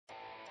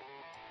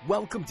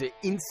Welcome to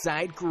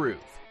Inside Groove,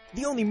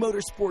 the only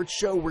motorsports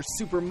show where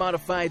super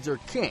modifieds are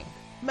king.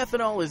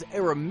 Methanol is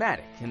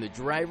aromatic and the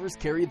drivers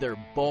carry their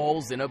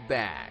balls in a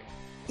bag.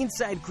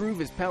 Inside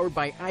Groove is powered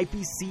by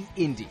IPC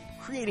Indy,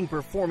 creating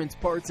performance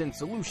parts and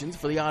solutions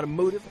for the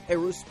automotive,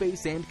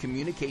 aerospace, and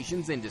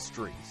communications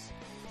industries.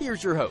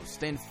 Here's your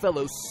host and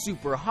fellow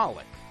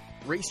superholic,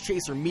 Race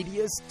Chaser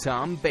Media's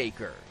Tom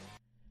Baker.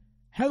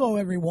 Hello,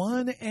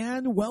 everyone,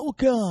 and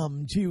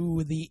welcome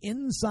to the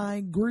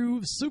Inside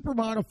Groove Super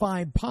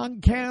Modified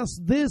Podcast.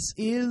 This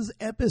is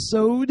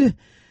episode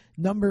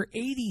number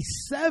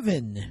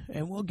 87,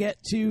 and we'll get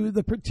to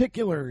the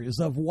particulars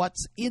of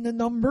what's in a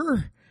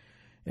number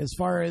as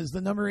far as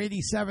the number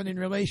 87 in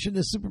relation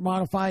to Super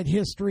Modified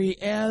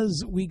history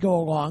as we go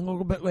along a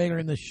little bit later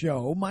in the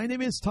show. My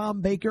name is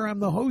Tom Baker. I'm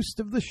the host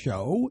of the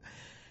show.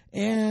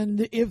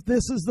 And if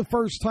this is the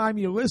first time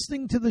you're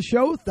listening to the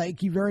show,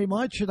 thank you very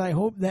much, and I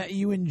hope that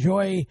you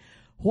enjoy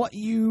what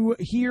you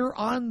hear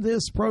on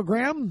this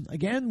program.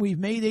 Again, we've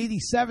made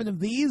 87 of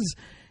these,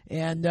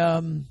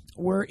 and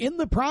we're in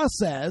the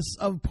process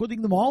of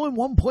putting them all in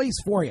one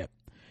place for you.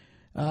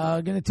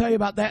 I'm going to tell you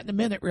about that in a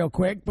minute real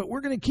quick, but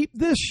we're going to keep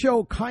this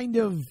show kind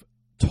of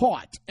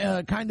taut,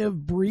 kind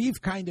of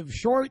brief, kind of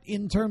short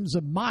in terms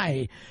of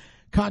my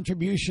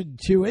contribution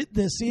to it.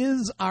 This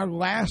is our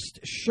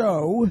last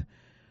show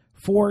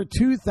for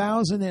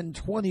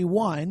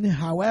 2021.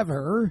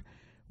 However,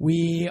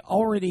 we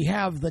already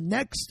have the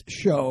next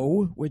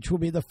show, which will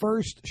be the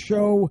first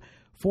show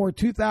for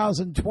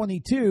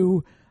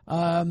 2022,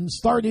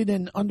 started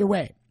and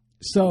underway.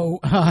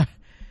 So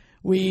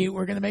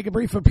we're going to make a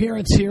brief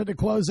appearance here to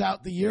close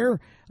out the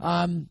year.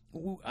 I've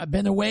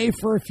been away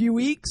for a few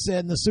weeks,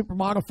 and the super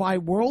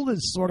modified world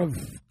has sort of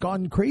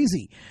gone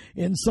crazy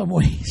in some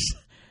ways.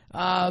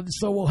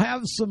 So we'll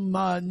have some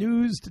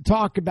news to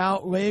talk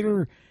about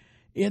later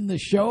in the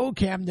show.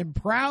 Camden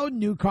Proud,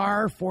 new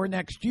car for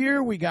next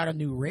year. We got a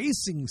new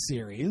racing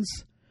series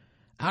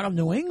out of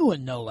New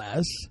England, no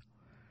less.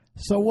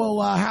 So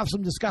we'll have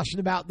some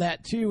discussion about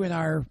that, too, in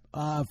our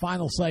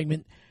final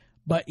segment.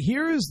 But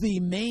here's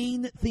the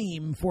main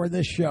theme for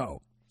this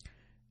show.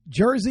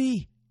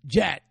 Jersey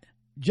Jet,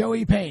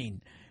 Joey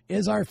Payne,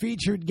 is our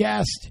featured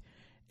guest.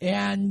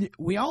 And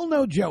we all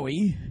know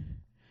Joey.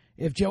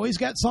 If Joey's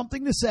got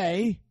something to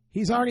say,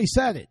 he's already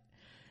said it.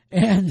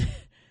 And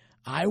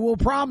I will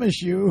promise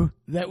you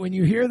that when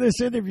you hear this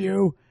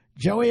interview,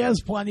 Joey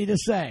has plenty to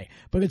say.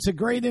 But it's a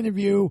great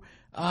interview.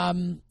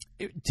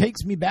 It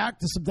takes me back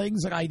to some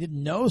things that I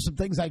didn't know, some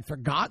things I'd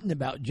forgotten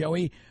about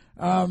Joey,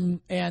 and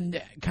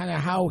kind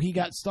of how he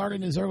got started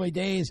in his early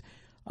days.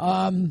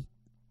 So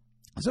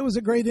it was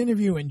a great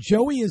interview. And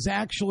Joey is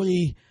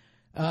actually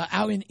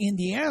out in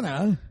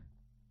Indiana,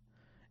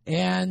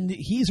 and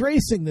he's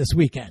racing this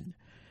weekend.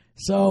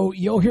 So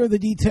you'll hear the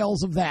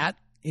details of that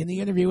in the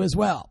interview as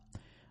well.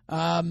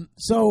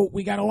 So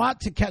we got a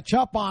lot to catch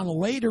up on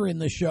later in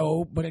the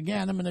show, but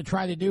again, I'm going to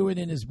try to do it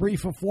in as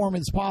brief a form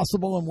as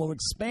possible, and we'll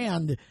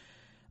expand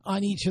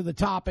on each of the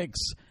topics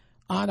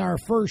on our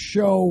first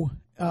show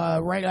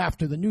right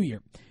after the new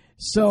year.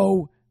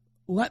 So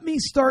let me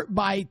start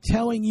by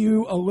telling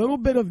you a little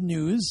bit of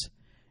news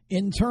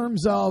in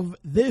terms of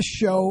this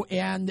show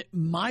and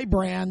my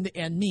brand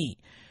and me.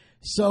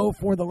 So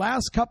for the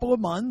last couple of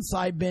months,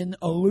 I've been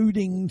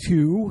alluding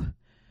to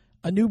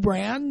a new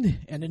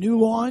brand and a new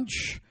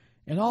launch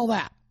and all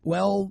that.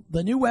 Well,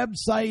 the new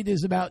website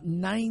is about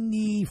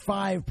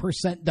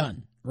 95%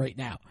 done right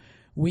now.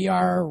 We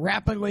are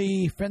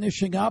rapidly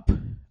finishing up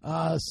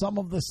some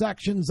of the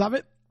sections of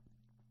it,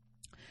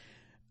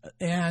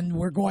 and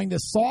we're going to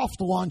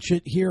soft launch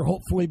it here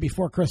hopefully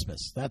before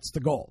Christmas. That's the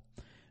goal.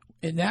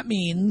 And that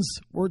means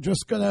we're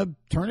just going to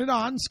turn it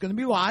on. It's going to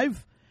be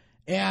live,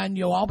 and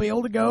you'll all be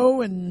able to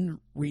go and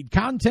read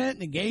content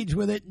and engage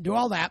with it and do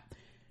all that.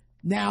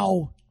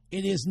 Now,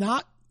 it is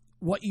not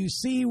what you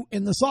see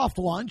in the soft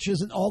launch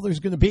isn't all there's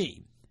going to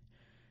be.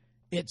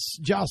 It's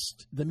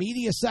just the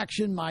media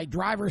section, my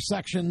driver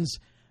sections,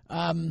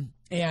 and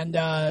then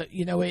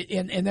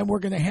we're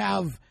going to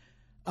have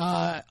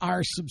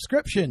our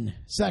subscription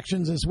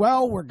sections as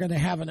well. We're going to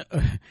have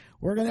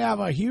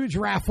a huge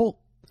raffle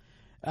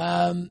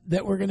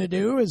that we're going to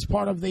do as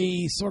part of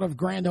the sort of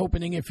grand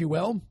opening, if you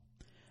will.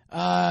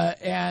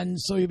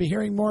 And so you'll be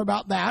hearing more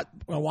about that.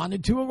 I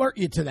wanted to alert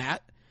you to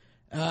that.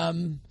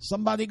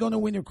 Somebody going to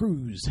win a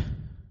cruise,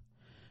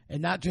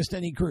 and not just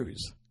any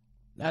cruise.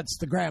 That's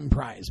the grand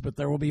prize, but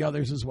there will be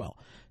others as well.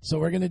 So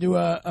we're going to do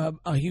a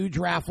huge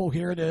raffle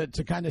here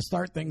to kind of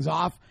start things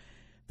off.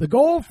 The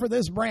goal for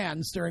this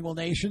brand, Steering Wheel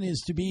Nation,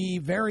 is to be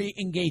very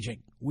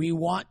engaging. We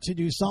want to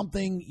do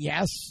something.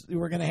 Yes,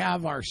 we're going to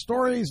have our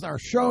stories, our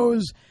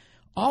shows.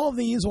 All of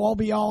these will all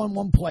be all in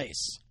one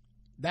place.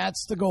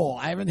 That's the goal.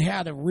 I haven't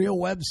had a real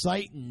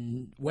website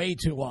in way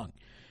too long.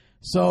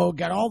 So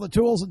got all the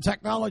tools and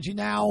technology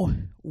now.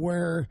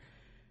 We're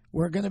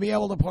going to be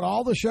able to put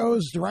all the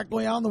shows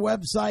directly on the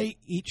website.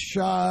 Each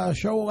show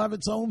will have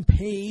its own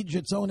page,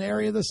 its own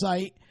area of the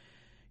site.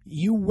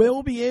 You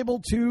will be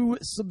able to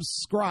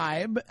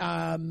subscribe.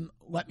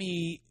 Let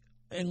me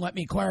and let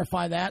me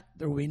clarify that,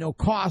 there will be no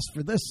cost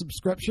for this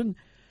subscription,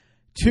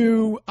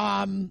 to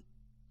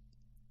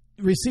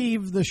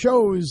receive the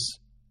shows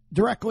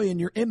directly in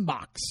your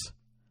inbox,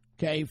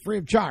 okay, free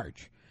of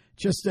charge.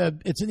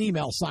 It's an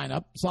email sign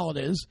up. That's all it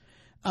is.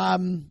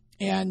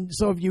 And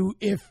so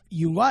if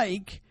you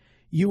like,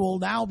 you will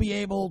now be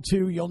able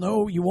to, you'll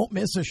know you won't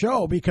miss a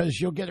show because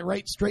you'll get it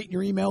right straight in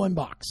your email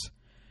inbox.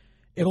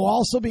 It'll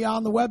also be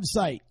on the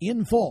website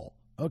in full,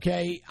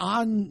 okay,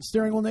 on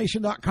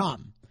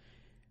steeringwheelnation.com.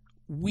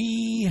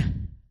 We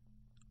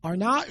are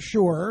not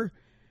sure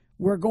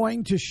we're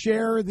going to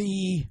share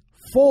the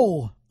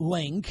full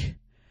link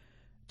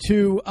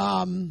to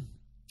the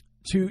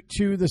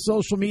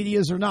social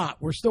medias or not.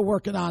 We're still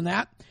working on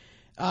that.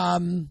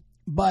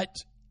 But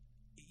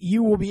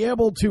you will be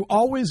able to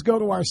always go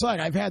to our site.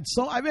 I've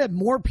had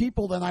more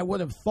people than I would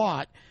have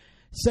thought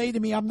say to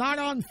me, I'm not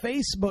on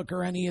Facebook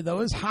or any of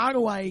those. How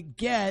do I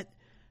get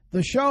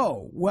the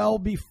show? Well,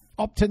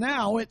 up to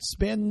now, it's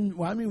been,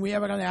 we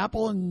have it on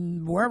Apple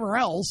and wherever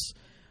else,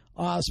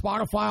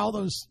 Spotify, all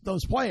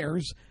those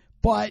players.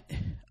 But,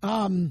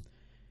 again,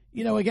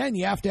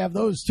 you have to have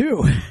those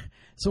too.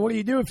 So what do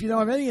you do if you don't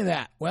have any of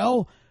that?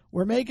 Well,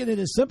 we're making it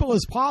as simple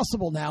as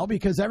possible now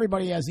because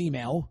everybody has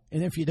email.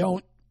 And if you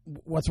don't,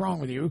 what's wrong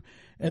with you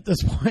at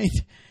this point?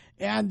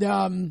 And,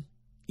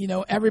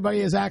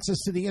 everybody has access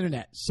to the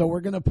internet. So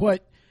we're going to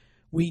put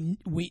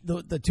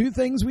the two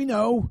things we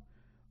know,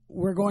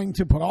 we're going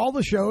to put all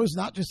the shows,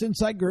 not just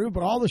Inside Groove,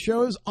 but all the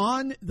shows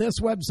on this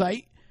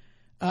website.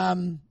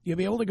 You'll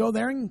be able to go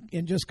there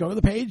and just go to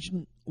the page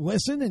and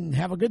listen and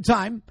have a good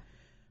time.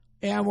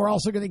 And we're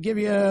also going to give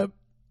you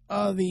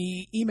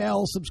the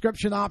email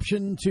subscription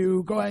option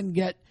to go ahead and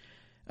get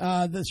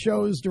the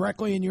shows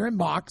directly in your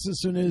inbox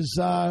as soon as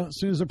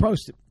they're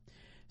posted.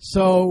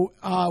 So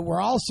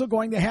we're also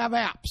going to have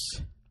apps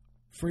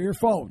for your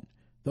phone.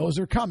 Those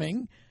are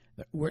coming.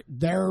 We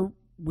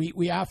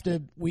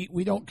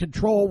don't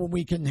control when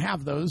we can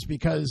have those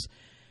because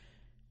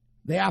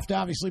they have to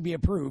obviously be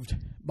approved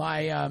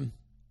by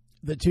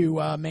the two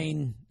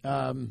main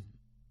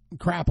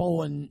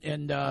Crapple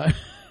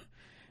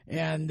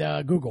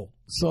and Google.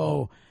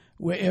 So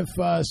if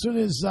as soon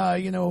as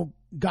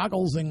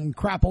Goggles and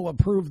Crapple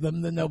approve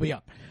them, then they'll be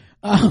up.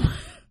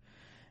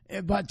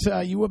 But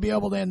you will be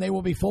able to, and they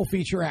will be full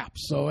feature apps.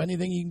 So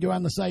anything you can do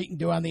on the site, you can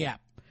do on the app.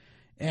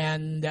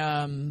 And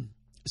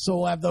so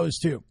we'll have those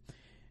too.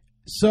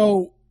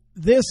 So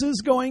this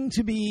is going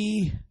to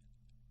be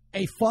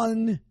a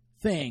fun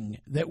thing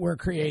that we're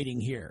creating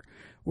here.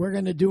 We're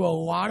going to do a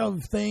lot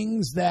of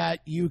things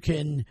that you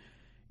can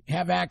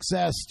have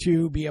access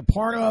to be a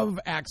part of,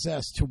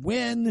 access to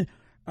win,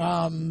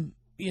 and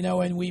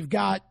we've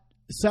got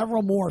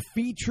several more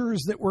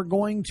features that we're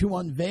going to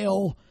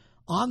unveil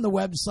on the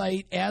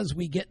website as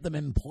we get them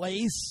in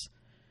place.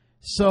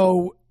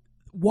 So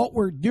what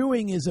we're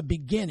doing is a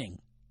beginning.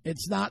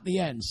 It's not the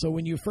end. So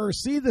when you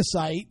first see the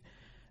site,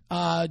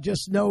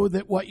 just know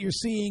that what you're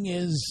seeing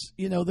is,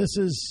 this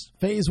is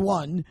phase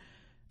one.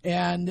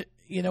 And,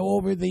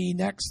 over the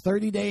next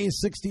 30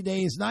 days, 60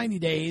 days, 90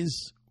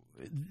 days,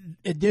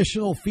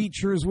 additional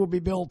features will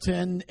be built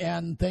in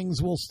and things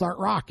will start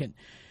rocking.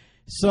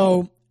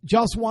 So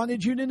just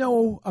wanted you to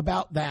know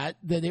about that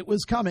it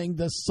was coming.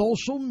 The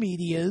social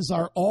medias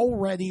are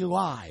already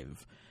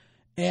live.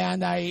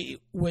 And I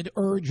would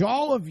urge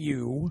all of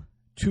you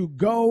to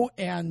go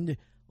and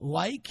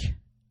like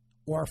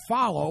or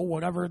follow,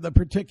 whatever the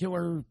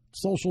particular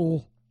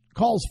social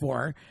calls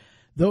for,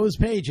 those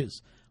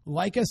pages.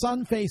 Like us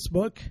on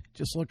Facebook.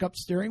 Just look up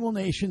Steering Wheel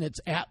Nation. It's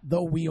at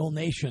The Wheel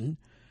Nation.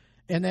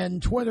 And then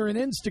Twitter and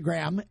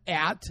Instagram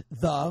at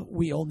The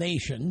Wheel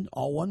Nation,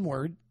 all one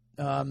word.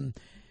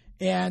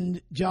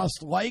 And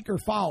just like or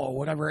follow,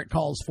 whatever it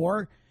calls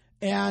for.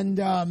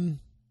 And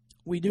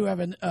we do have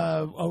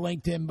a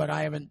LinkedIn, but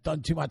I haven't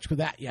done too much with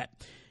that yet.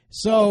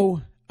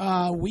 So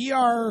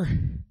we're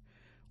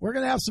going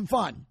to have some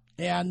fun.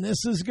 And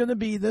this is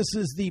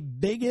the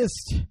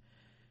biggest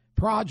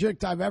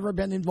project I've ever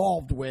been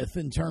involved with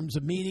in terms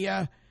of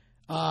media.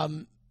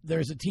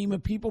 There's a team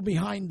of people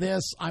behind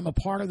this. I'm a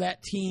part of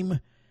that team.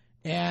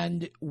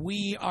 And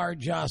we are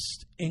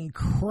just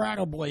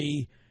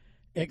incredibly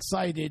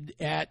excited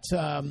at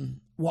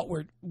what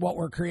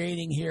we're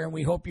creating here, and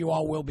we hope you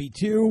all will be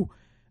too.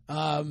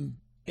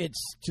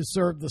 It's to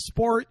serve the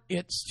sport.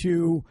 It's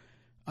to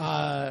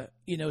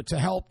to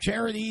help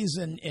charities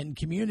and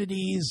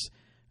communities,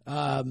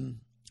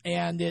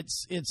 and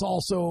it's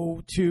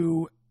also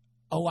to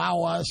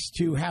allow us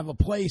to have a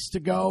place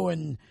to go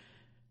and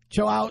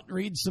chill out,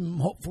 read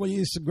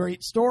hopefully some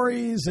great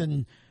stories,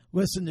 and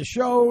listen to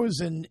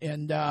shows, and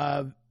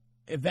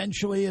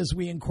eventually, as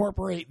we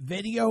incorporate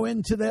video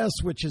into this,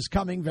 which is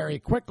coming very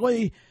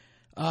quickly,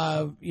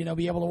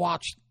 be able to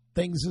watch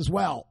things as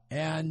well.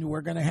 And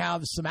we're going to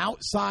have some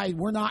outside.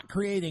 We're not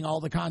creating all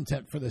the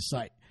content for this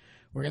site.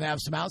 We're going to have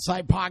some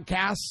outside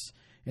podcasts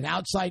and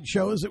outside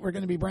shows that we're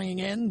going to be bringing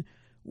in.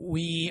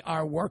 We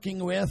are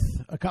working on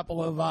a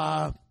couple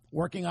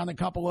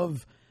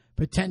of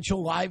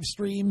potential live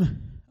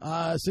stream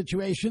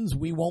situations.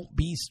 We won't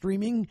be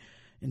streaming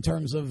in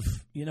terms of,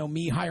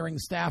 me hiring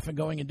staff and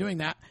going and doing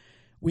that.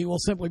 We will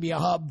simply be a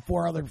hub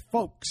for other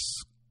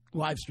folks'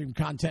 live stream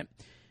content.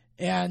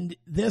 And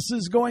this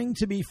is going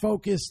to be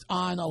focused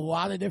on a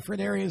lot of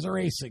different areas of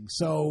racing.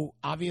 So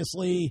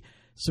obviously,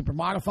 super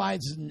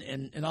modifieds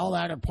and all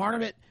that are part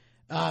of it.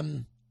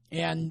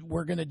 And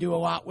we're going to do a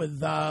lot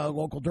with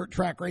local dirt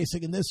track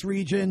racing in this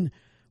region.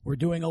 We're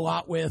doing a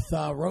lot with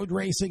road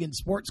racing and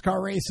sports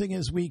car racing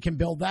as we can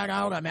build that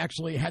out. I'm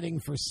actually heading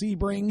for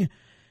Sebring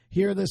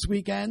here this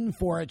weekend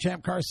for a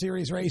Champ Car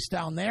Series race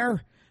down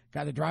there.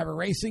 Got a driver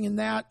racing in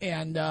that,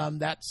 and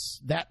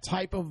that's that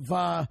type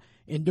of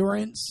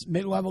endurance,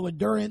 mid-level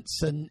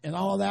endurance, and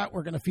all of that.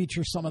 We're going to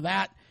feature some of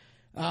that.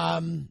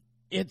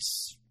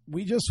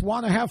 We just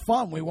want to have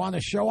fun. We want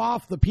to show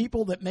off the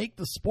people that make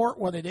the sport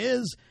what it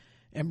is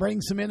and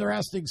bring some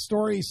interesting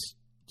stories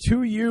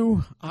to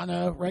you on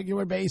a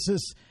regular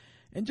basis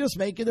and just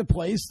make it a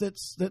place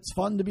that's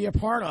fun to be a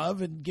part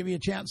of and give you a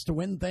chance to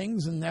win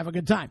things and have a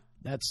good time.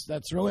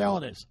 That's really all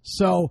it is.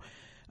 So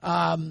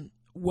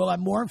we'll have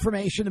more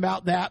information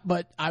about that,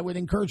 but I would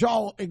encourage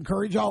all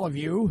of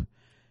you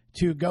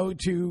to go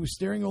to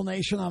Steering Wheel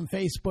Nation on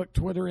Facebook,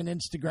 Twitter, and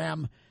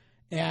Instagram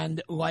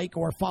and like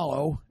or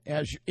follow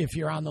if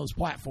you're on those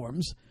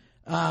platforms.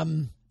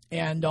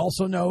 And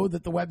also know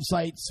that the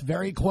website's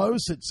very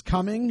close. It's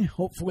coming,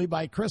 hopefully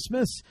by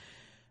Christmas.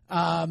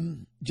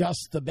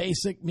 Just the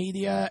basic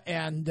media,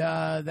 and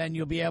then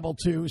you'll be able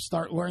to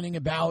start learning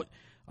about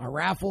our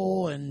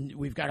raffle. And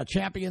we've got a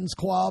Champions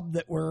Club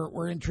that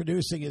we're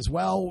introducing as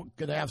well.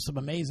 Going to have some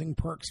amazing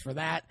perks for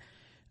that.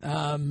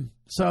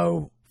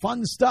 So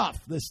fun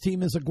stuff. This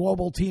team is a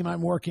global team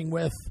I'm working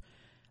with.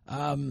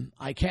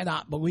 I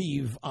cannot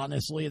believe,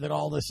 honestly, that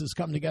all this has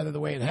come together the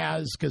way it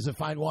has, because if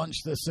I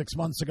launched this 6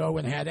 months ago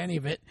and had any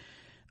of it,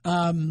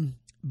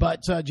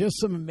 but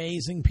just some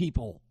amazing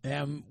people.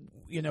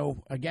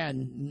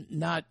 Again,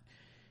 not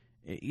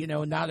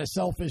a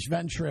selfish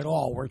venture at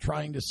all. We're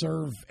trying to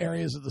serve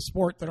areas of the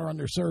sport that are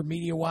underserved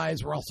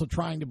media-wise. We're also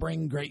trying to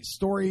bring great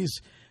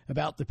stories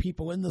about the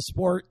people in the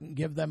sport and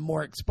give them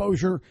more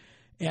exposure.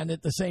 And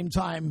at the same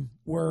time,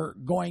 we're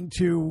going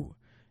to,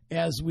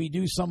 as we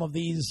do some of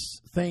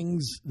these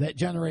things that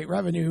generate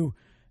revenue,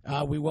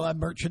 we will have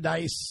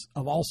merchandise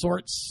of all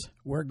sorts.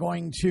 We're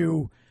going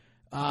to,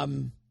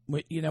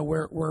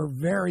 we're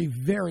very,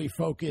 very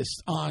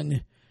focused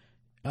on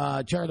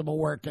charitable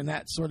work and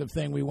that sort of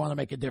thing. We want to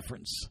make a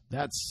difference.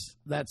 That's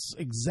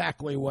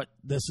exactly what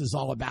this is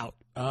all about.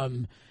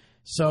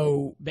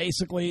 So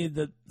basically,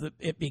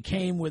 it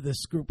became with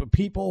this group of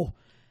people,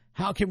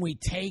 how can we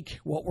take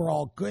what we're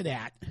all good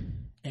at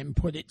and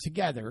put it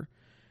together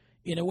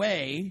in a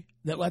way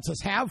that lets us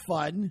have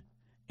fun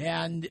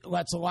and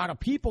lets a lot of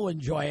people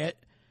enjoy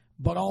it,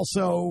 but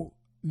also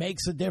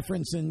makes a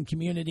difference in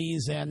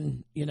communities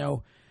and,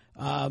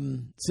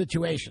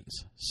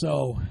 situations.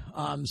 So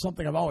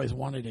something I've always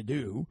wanted to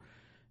do,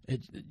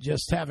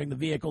 just having the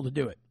vehicle to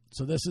do it.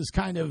 So this is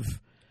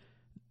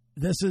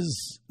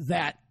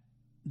that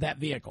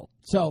vehicle.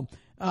 So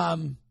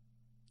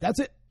that's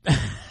it.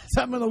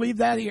 So I'm going to leave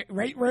that here,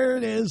 right where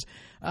it is.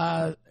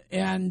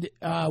 And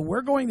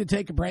we're going to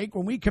take a break.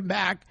 When we come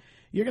back,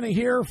 you're going to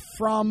hear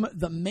from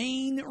the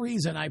main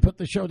reason I put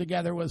the show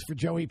together was for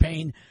Joey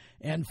Payne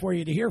and for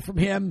you to hear from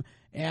him.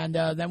 And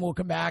then we'll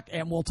come back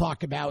and we'll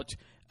talk about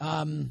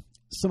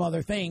some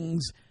other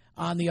things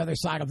on the other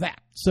side of that.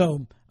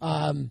 So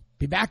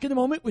be back in a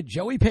moment with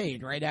Joey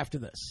Payne right after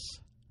this.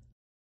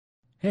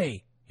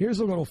 Hey, here's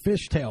a little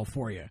fish tale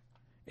for you.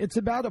 It's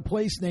about a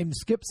place named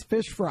Skip's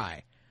Fish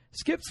Fry.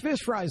 Skip's Fish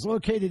Fry is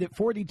located at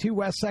 42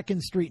 West 2nd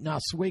Street in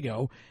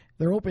Oswego.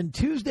 They're open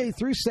Tuesday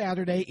through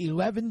Saturday,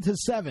 11 to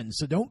 7.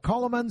 So don't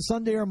call them on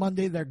Sunday or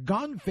Monday. They're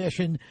gone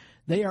fishing.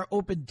 They are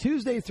open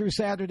Tuesday through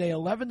Saturday,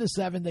 11 to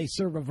 7. They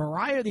serve a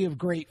variety of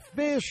great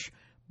fish,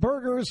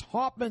 burgers,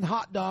 Hoffman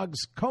hot dogs,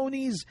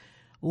 conies,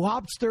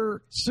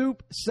 lobster,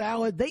 soup,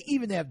 salad. They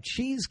even have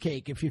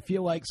cheesecake if you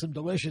feel like some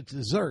delicious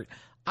dessert.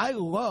 I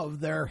love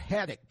their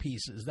haddock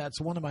pieces.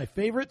 That's one of my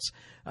favorites.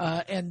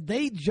 And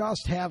they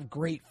just have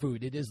great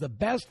food. It is the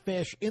best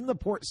fish in the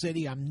Port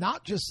City. I'm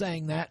not just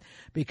saying that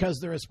because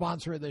they're a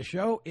sponsor of the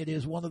show. It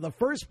is one of the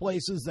first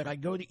places that I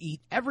go to eat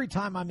every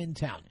time I'm in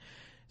town.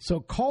 So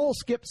call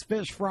Skip's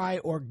Fish Fry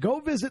or go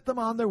visit them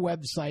on their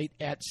website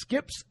at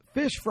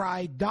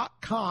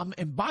skipsfishfry.com.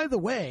 And by the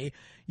way,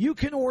 you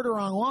can order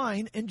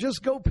online and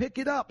just go pick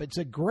it up. It's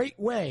a great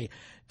way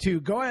to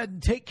go ahead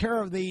and take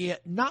care of the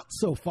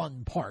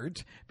not-so-fun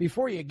part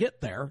before you get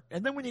there.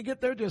 And then when you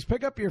get there, just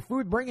pick up your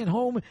food, bring it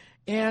home,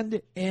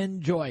 and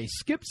enjoy.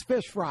 Skip's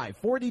Fish Fry,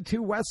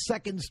 42 West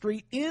 2nd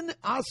Street in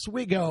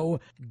Oswego.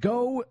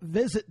 Go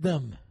visit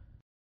them.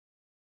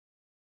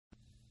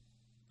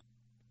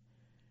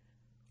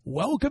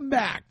 Welcome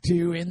back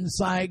to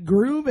Inside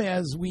Groove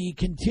as we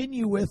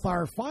continue with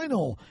our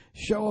final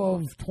show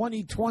of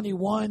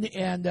 2021,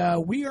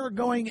 and we are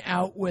going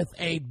out with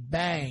a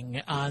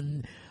bang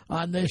on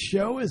this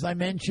show. As I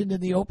mentioned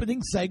in the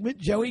opening segment,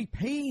 Joey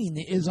Payne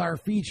is our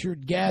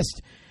featured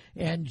guest,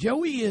 and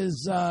Joey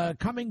is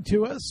coming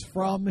to us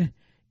from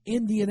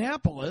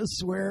Indianapolis,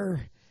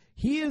 where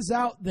he is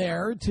out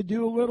there to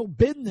do a little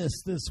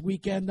business this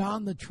weekend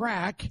on the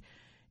track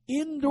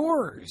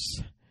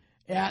indoors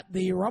at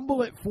the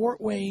Rumble at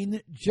Fort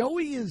Wayne.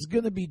 Joey is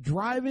going to be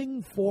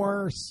driving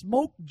for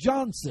Smoke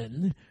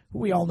Johnson, who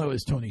we all know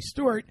as Tony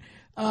Stewart.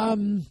 How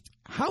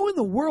in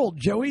the world,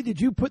 Joey, did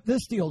you put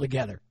this deal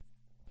together?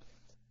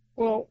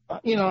 Well,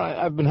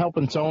 I've been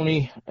helping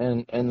Tony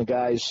and the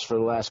guys for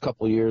the last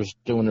couple of years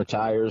doing their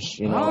tires.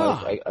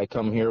 I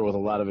come here with a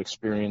lot of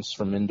experience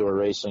from indoor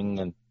racing,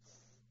 and,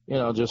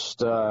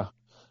 just a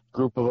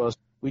group of us.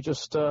 We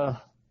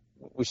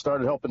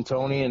started helping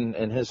Tony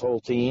and his whole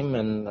team,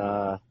 and,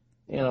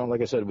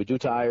 like I said, we do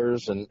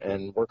tires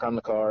and work on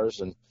the cars.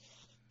 And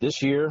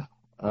this year,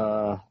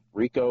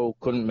 Rico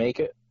couldn't make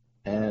it,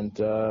 and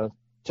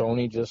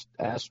Tony just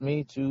asked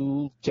me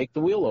to take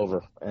the wheel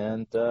over,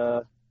 and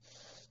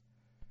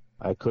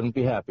I couldn't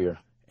be happier.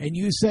 And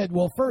you said,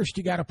 well, first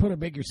you got to put a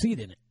bigger seat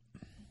in it.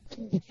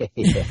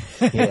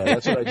 yeah,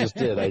 that's what I just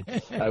did.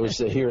 I was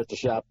here at the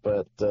shop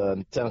at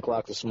 10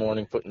 o'clock this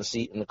morning, putting the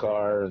seat in the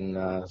car,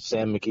 and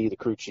Sam McGee, the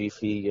crew chief,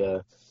 he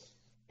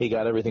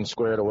got everything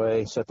squared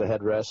away, set the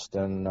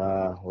headrest, and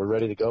we're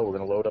ready to go. We're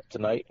going to load up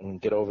tonight and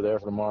get over there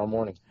for tomorrow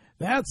morning.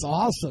 That's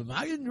awesome.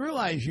 I didn't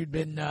realize you'd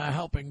been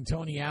helping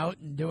Tony out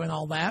and doing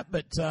all that,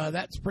 but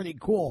that's pretty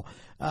cool.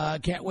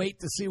 Can't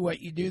wait to see what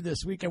you do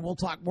this weekend. We'll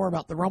talk more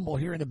about the Rumble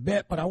here in a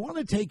bit, but I want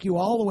to take you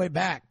all the way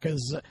back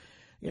because,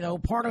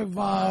 part of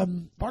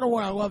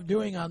what I love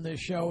doing on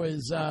this show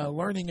is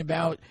learning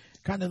about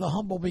kind of the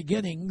humble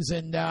beginnings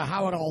and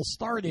how it all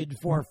started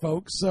for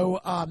folks.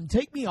 So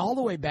take me all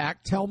the way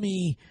back. Tell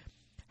me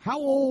how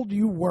old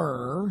you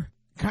were,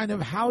 kind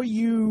of how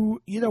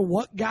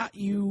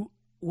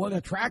what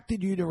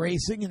attracted you to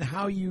racing and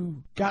how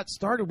you got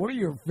started. What are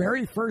your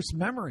very first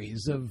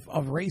memories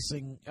of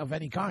racing of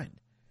any kind?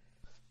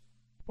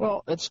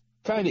 Well, it's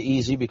kind of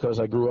easy because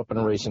I grew up in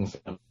a racing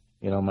family.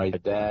 My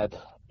dad,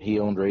 he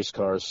owned race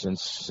cars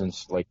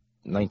since like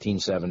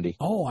 1970.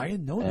 Oh, I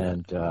didn't know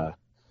that. And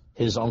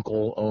his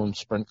uncle owned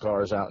sprint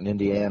cars out in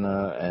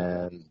Indiana,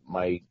 and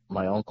my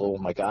uncle,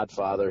 my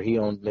godfather, he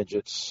owned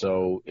midgets.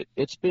 So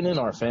it's been in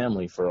our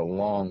family for a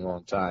long,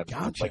 long time,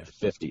 Gotcha. like the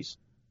 50s.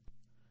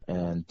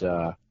 And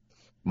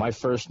my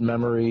first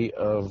memory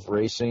of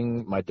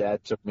racing, my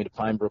dad took me to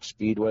Pine Brook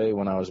Speedway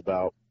when I was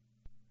about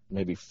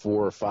maybe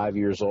 4 or 5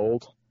 years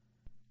old.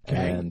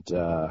 Okay.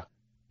 And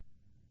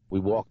we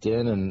walked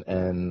in,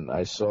 and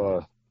I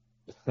saw,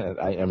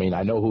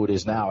 I know who it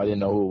is now. I didn't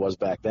know who it was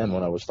back then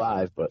when I was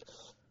 5, but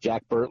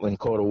Jack Bertling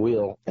caught a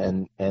wheel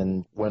and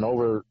went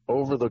over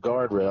the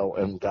guardrail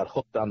and got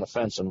hooked on the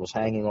fence and was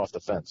hanging off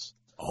the fence.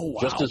 Oh,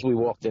 wow. Just as we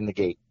walked in the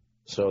gate.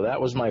 So that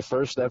was my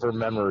first ever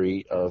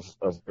memory of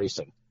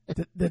racing.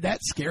 Did that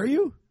scare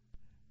you?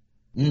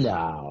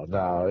 No,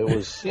 it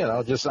was,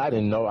 just I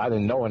didn't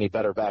know any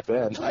better back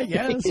then. I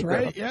guess,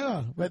 right?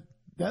 Yeah, but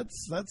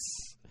that's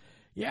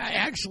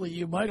actually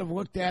you might have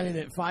looked at it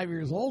at 5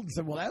 years old and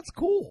said, well, that's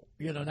cool,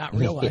 not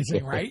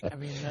realizing, right? I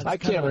mean, that's I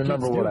can't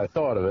remember what I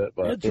thought of it,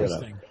 but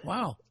interesting.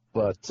 Wow.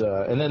 But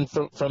and then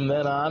from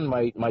then on,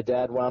 my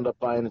dad wound up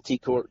buying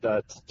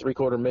a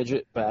three-quarter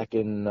midget back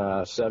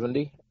in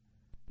 70.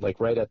 Like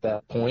right at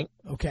that point.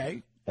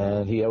 Okay.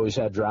 And he always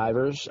had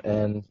drivers.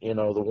 And,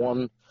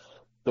 the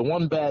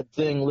one bad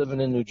thing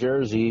living in New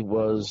Jersey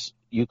was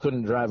you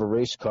couldn't drive a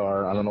race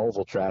car on an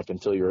oval track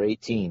until you were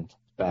 18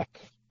 back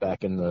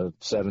in the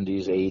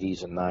 70s,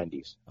 80s, and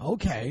 90s.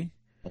 Okay.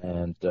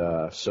 And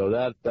so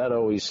that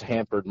always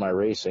hampered my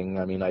racing.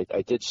 I mean,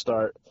 I did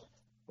start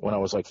when I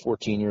was like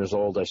 14 years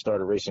old. I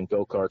started racing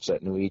go-karts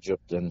at New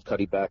Egypt and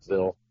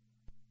Cuddy-Backville.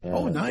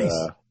 And,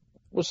 nice.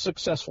 Was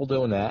successful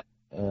doing that.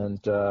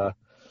 And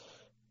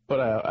but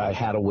I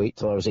had to wait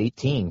till I was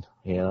 18,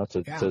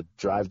 to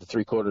drive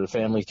the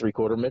family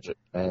three-quarter midget.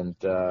 And,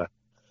 I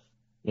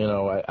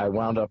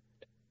wound up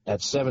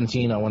at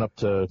 17, I went up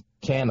to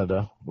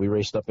Canada. We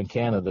raced up in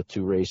Canada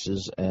 2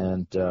 races.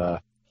 And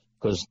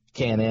because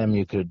Can-Am,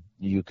 you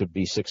could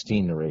be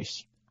 16 to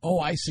race. Oh,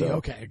 I see. So,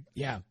 okay.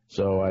 Yeah.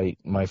 So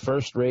my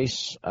first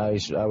race, I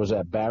was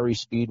at Barrie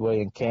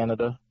Speedway in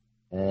Canada.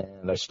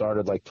 And I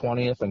started like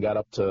 20th and got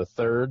up to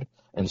 3rd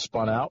and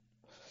spun out.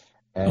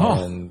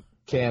 And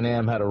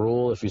Can-Am had a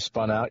rule, if you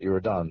spun out, you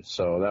were done.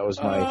 So that was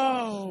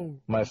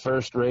my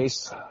first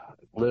race.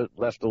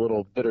 Left a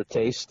little bitter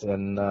taste,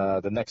 and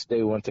the next day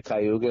we went to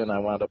Cayuga, and I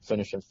wound up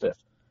finishing 5th.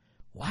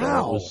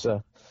 Wow.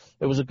 So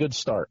it was a good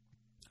start.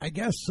 I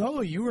guess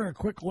so. You were a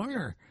quick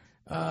learner.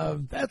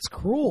 That's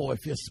cruel.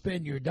 If you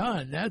spin, you're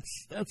done.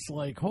 That's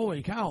like,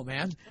 holy cow,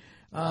 man.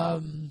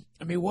 I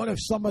mean, what if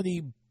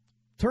somebody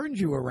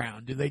turns you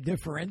around? Do they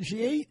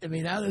differentiate? I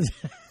mean,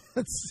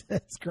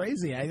 that's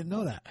crazy. I didn't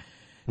know that.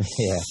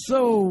 Yeah.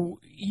 So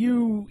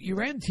you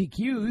ran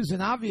TQs,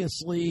 and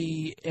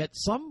obviously at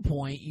some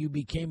point you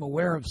became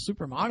aware of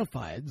super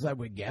modifieds, I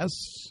would guess.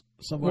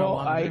 Somewhere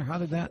along there. How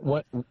did that?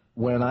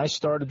 When I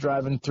started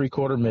driving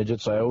three-quarter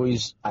midgets, I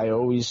always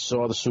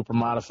saw the super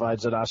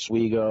modifieds at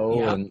Oswego,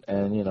 yeah.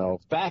 and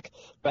back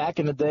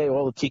in the day,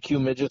 all the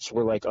TQ midgets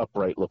were like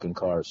upright looking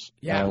cars.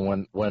 Yeah.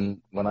 And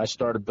when I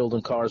started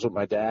building cars with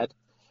my dad,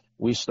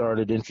 we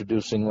started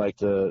introducing like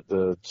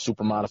the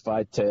super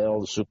modified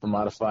tail, the super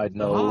modified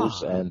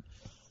nose, and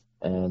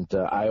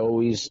I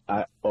always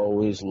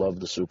loved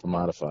the super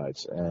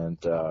modifieds.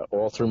 And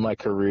all through my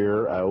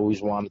career, I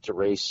always wanted to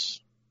race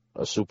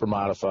a super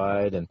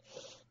modified, and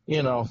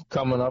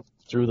coming up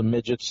through the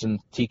midgets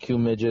and TQ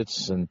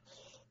midgets, and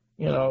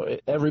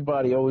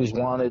everybody always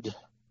wanted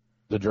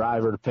the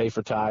driver to pay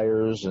for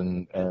tires,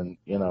 and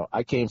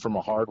I came from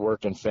a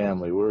hard-working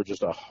family. We were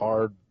just a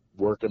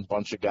hard-working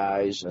bunch of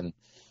guys, and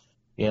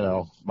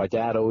my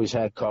dad always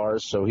had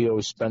cars, so he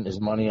always spent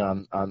his money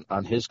on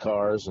his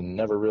cars and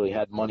never really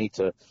had money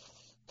to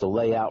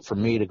lay out for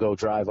me to go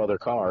drive other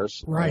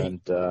cars. Right. And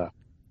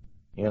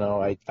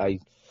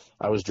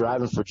I was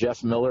driving for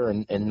Jeff Miller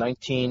in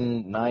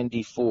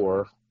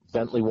 1994.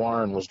 Bentley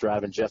Warren was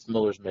driving Jeff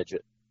Miller's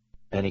midget,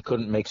 and he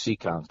couldn't make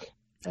Seekonk.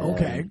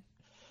 Okay.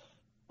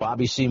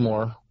 Bobby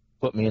Seymour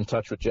put me in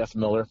touch with Jeff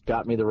Miller,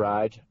 got me the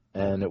ride,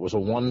 and it was a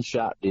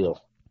one-shot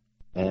deal.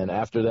 And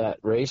after that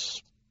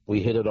race,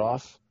 we hit it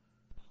off.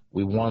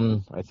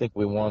 I think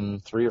we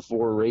won 3 or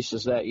 4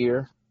 races that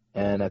year.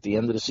 And at the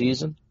end of the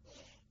season,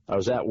 I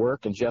was at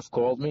work, and Jeff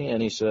called me, and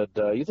he said,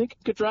 you think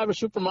you could drive a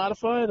super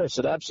modified? I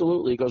said,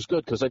 absolutely. He goes,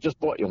 good, because I just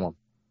bought you one.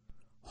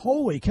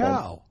 Holy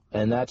cow.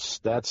 And that's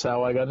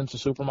how I got into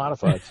super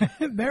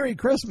modifieds. Merry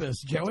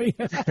Christmas, Joey.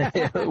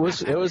 It was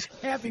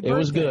Happy birthday. It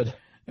was good.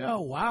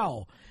 Oh,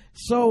 wow.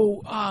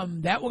 So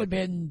that would have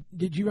been,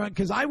 did you run,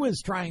 because I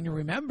was trying to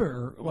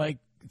remember, like,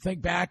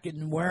 think back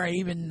and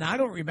I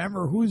don't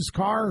remember whose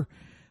car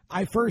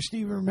I first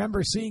even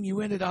remember seeing you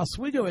in at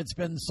Oswego. It's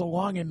been so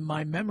long, and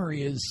my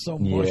memory is so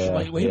mush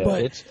lately. Yeah.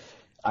 But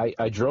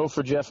I drove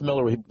for Jeff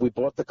Miller. We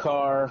bought the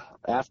car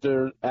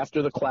after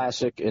the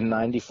Classic in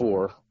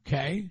 '94.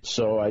 Okay.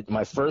 So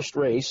my first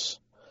race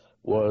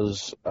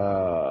was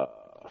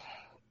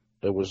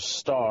it was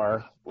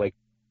Star. Like,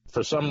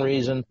 for some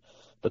reason,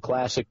 the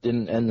Classic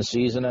didn't end the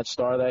season at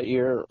Star that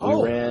year.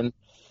 We ran.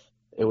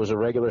 It was a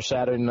regular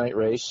Saturday night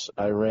race.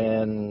 I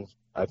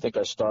think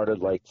I started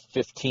like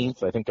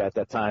 15th. I think at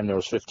that time there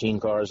was 15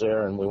 cars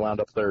there, and we wound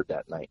up 3rd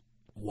that night.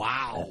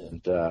 Wow.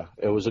 And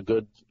it was a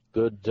good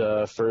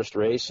first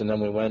race, and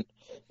then we went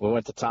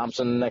to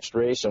Thompson the next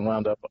race and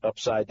wound up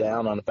upside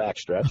down on the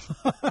backstretch.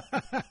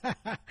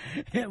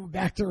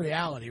 Back to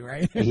reality,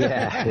 right?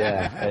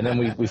 Yeah. And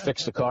then we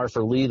fixed the car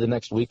for Lee the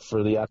next week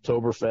for the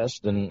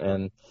Oktoberfest,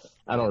 and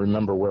I don't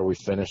remember where we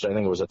finished. I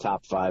think it was a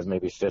top 5,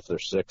 maybe 5th or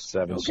 6th,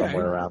 7th,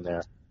 somewhere around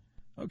there.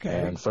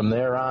 Okay. And from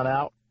there on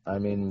out, I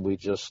mean, we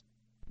gelled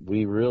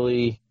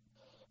really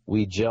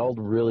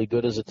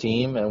good as a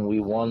team, and we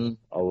won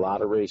a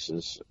lot of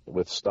races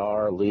with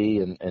Star, Lee,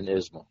 and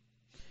Isma.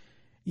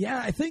 Yeah,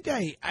 I think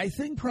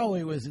probably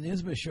it was an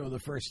ISMA show the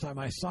first time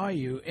I saw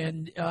you,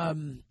 and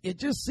it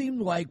just seemed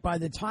like by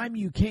the time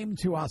you came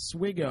to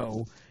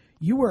Oswego,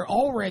 you were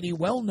already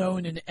well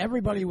known, and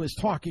everybody was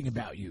talking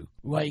about you.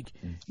 Like,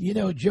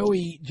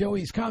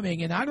 Joey's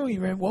coming, and I don't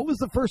even remember, what was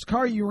the first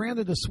car you ran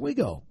at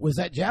Oswego? Was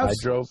that Jeff's?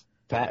 I drove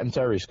Pat and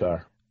Terry's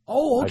car.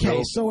 Oh, okay.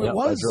 I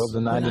drove the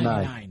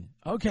 99.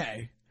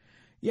 Okay.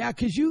 Yeah,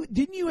 because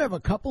didn't you have a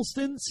couple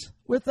stints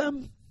with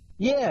them?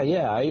 Yeah.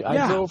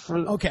 I drove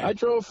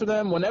for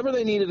them whenever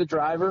they needed a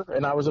driver,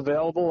 and I was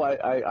available.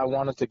 I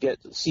wanted to get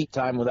seat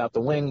time without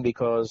the wing,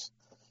 because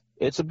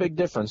it's a big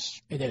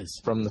difference. It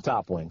is from the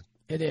top wing.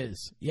 It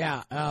is,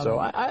 yeah. So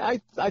I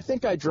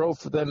think I drove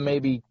for them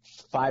maybe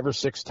 5 or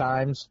 6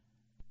 times.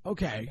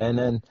 Okay.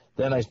 And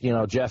then I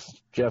Jeff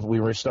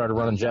we started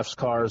running Jeff's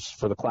cars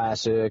for the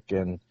Classic,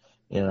 and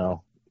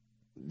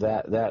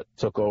that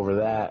took over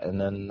that,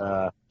 and then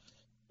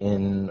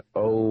in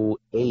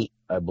 2008,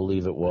 I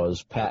believe it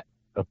was, Pat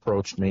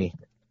approached me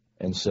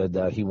and said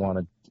that he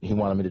wanted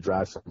me to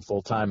drive for him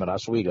full time at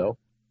Oswego.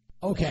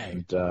 Okay.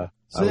 And,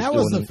 so that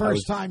was the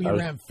first time you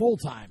ran full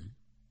time.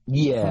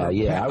 Yeah.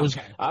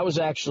 I was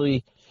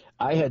actually,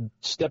 I had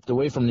stepped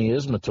away from the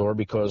ISMA Tour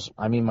because,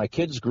 I mean, my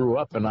kids grew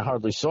up and I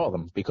hardly saw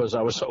them because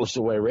I was always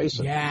away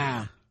racing.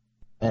 Yeah.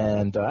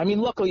 And, I mean,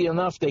 luckily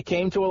enough, they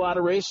came to a lot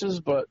of races,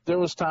 but there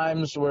was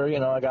times where,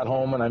 I got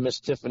home and I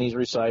missed Tiffany's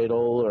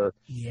recital or,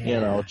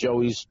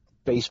 Joey's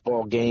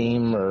baseball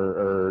game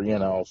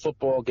or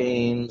football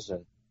games.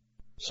 And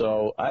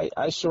so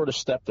I sort of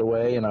stepped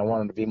away, and I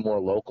wanted to be more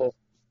local.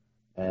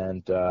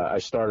 And I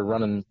started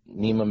running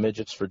NEMA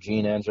midgets for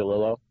Gene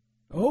Angelillo.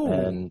 Oh,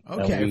 and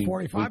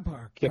 45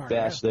 park. Kicked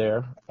ass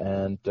there.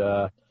 And,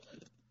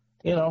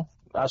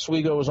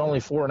 Oswego was only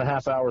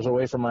 4.5 hours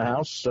away from my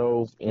house.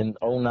 So in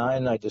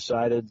 2009, I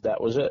decided that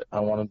was it.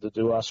 I wanted to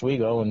do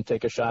Oswego and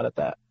take a shot at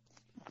that.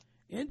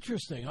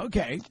 Interesting.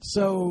 Okay.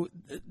 So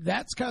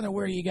that's kind of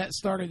where you got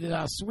started at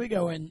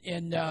Oswego, and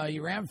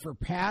you ran for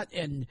Pat,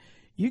 and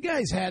you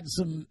guys had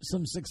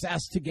some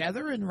success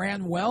together and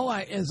ran well,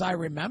 as I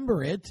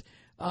remember it.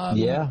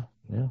 Yeah.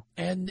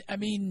 And, I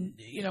mean,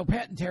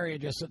 Pat and Terry are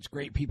just such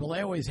great people.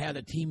 They always had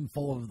a team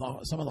full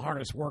of some of the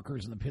hardest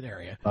workers in the pit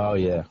area. Oh,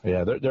 yeah.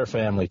 They're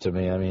family to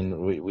me. I mean,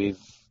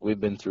 we've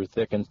been through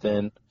thick and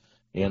thin,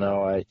 You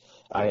know,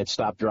 I had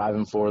stopped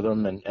driving for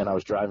them, and I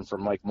was driving for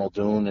Mike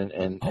Muldoon,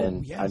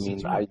 and yes, I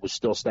mean, right. I was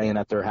still staying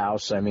at their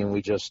house. I mean,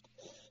 we just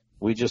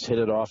hit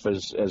it off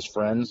as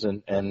friends,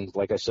 and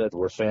like I said,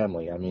 we're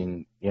family. I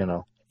mean, you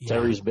know,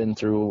 Terry's been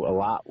through a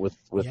lot with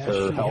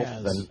her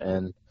health,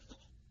 and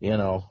you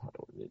know,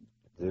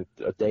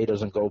 a day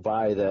doesn't go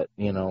by that,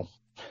 you know,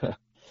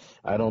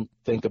 I don't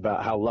think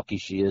about how lucky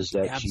she is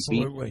that she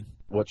beat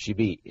what she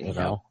beat, you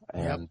know,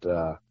 and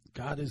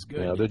God is good.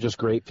 You know, they're just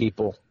great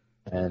people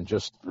and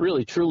just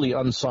really, truly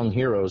unsung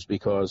heroes,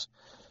 because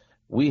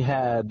we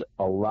had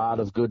a lot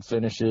of good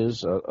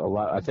finishes, a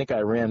lot. I think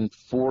I ran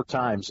 4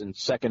 times in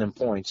second in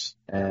points,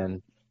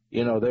 and,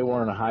 you know, they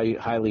weren't a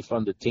highly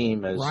funded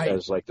team as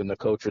like the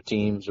Nicotra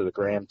teams or the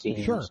Graham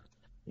teams. Sure.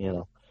 You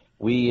know,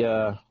 we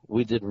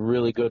did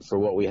really good for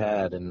what we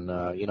had, and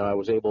you know, I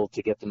was able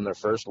to get them their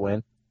first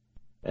win,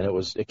 and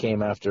it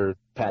came after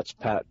Pat's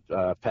dad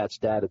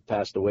had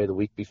passed away the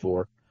week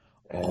before.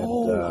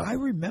 And, I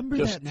remember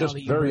that now. Just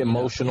that you very bring it up.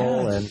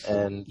 emotional, Yes.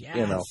 and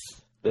you know,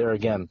 there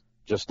again,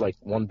 just like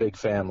one big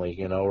family.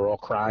 You know, we're all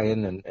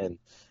crying and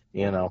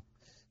you know,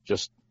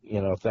 just,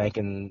 you know,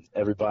 thanking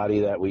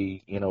everybody that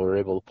we, you know, were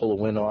able to pull a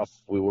win off.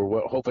 We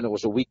were hoping it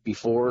was a week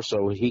before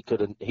so he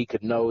could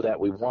know that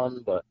we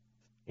won, but,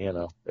 you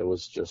know, it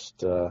was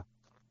just one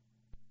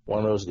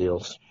of those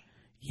deals.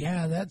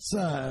 Yeah, that's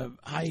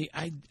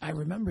I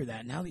remember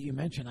that. Now that you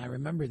mention, I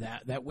remember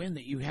that win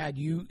that you had.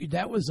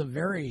 That was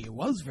very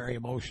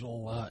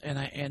emotional, and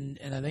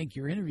I think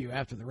your interview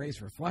after the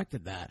race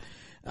reflected that.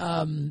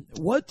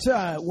 What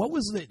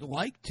was it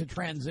like to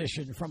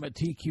transition from a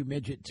TQ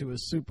midget to a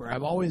super?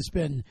 I've always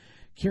been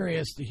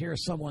curious to hear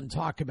someone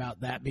talk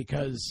about that,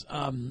 because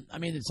I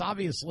mean, it's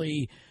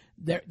obviously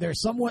they're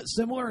somewhat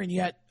similar and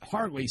yet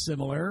hardly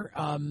similar.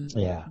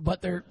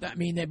 But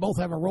they both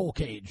have a roll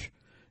cage.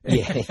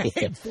 Yeah.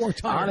 4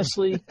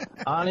 tires.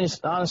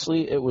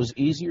 Honestly, it was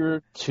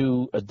easier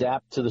to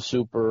adapt to the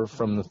super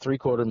from the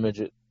 3/4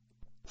 midget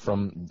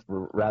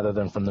rather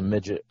than from the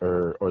midget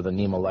or the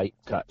NEMA light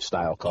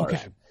style cars.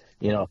 Okay.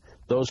 You know,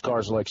 those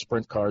cars are like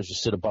sprint cars. You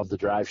sit above the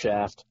drive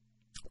shaft.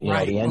 You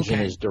know, the engine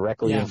is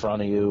directly in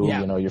front of you.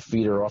 Yeah. You know, your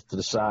feet are off to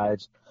the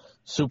sides.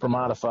 Super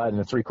modified and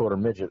the 3/4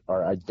 midget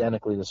are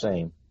identically the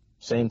same.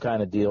 Same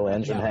kind of deal.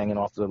 Engine hanging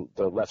off the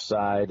left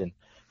side, and,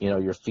 you know,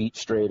 your feet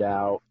straight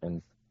out,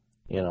 and,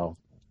 you know,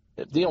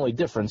 the only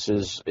difference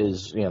is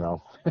you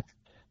know,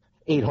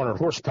 800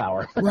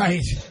 horsepower.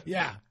 Right.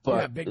 Yeah.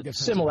 But big difference.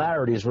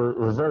 Similarities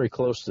were very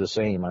close to the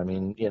same. I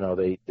mean, you know,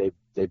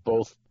 they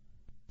both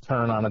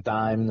turn on a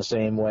dime the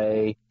same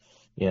way.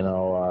 You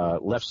know,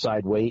 left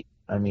side weight,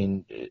 I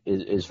mean,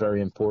 is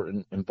very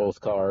important in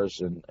both cars.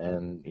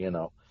 And you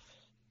know,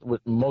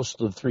 with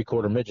most of the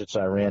 3/4 midgets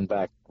I ran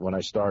back when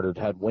I started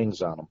had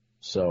wings on them.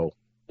 So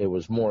it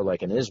was more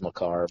like an ISMA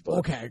car.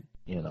 But,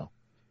 you know,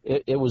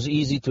 it was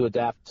easy to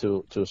adapt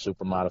to a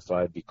super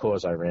modified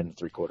because I ran the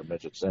 3/4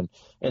 midgets,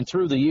 and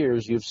through the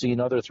years you've seen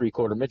other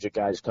 3/4 midget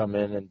guys come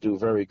in and do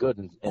very good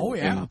in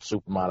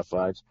super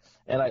modifieds,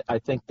 and I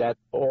think that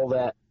all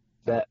that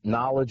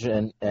knowledge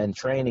and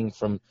training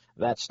from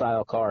that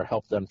style car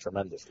helped them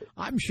tremendously.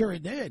 I'm sure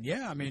it did.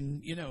 Yeah, I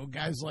mean, you know,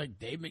 guys like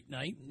Dave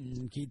McKnight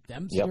and Keith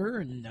Dempster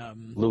and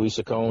Louis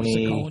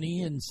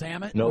Ciccone and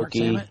Mark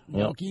Noki.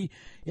 Noki.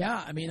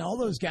 Yeah, I mean, all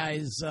those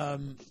guys.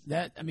 The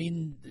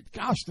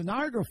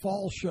Niagara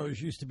Falls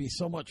shows used to be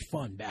so much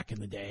fun back in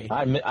the day.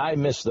 I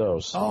miss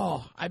those.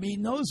 Oh, I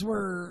mean, those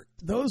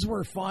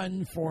were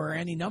fun for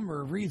any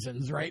number of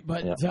reasons, right?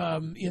 But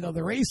you know,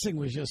 the racing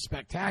was just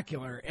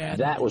spectacular, and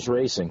that was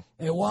racing.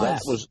 It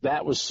was.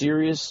 That was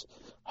serious,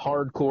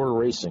 hardcore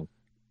racing.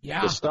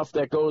 Yeah. The stuff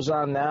that goes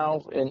on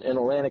now in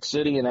Atlantic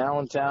City and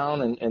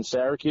Allentown and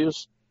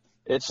Syracuse,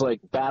 it's like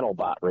battle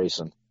bot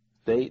racing.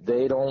 They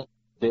don't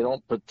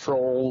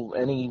patrol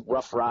any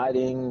rough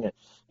riding.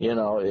 You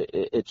know,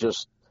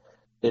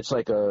 it's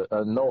like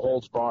a no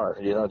holds bar.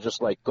 You know,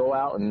 just like go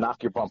out and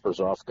knock your bumpers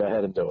off. Go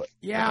ahead and do it.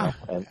 Yeah,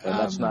 you know? And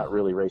that's not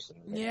really racing.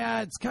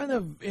 Yeah, it's kind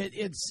of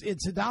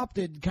it's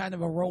adopted kind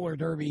of a roller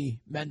derby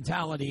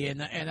mentality,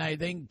 and I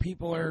think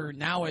people are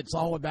now. It's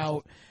all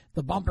about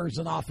the bumpers,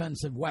 an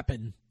offensive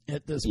weapon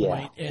at this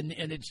point, and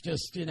it's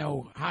just, you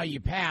know, how you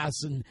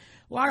pass, and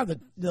a lot of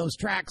those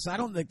tracks, I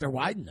don't think they're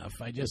wide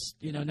enough. I just,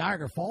 you know,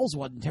 Niagara Falls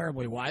wasn't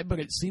terribly wide, but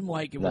it seemed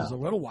like it was a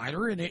little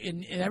wider, and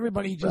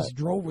everybody just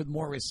drove with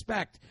more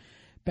respect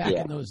back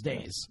in those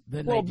days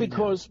than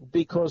because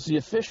the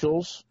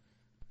officials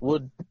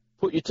would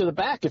put you to the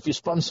back if you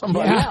spun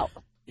somebody out.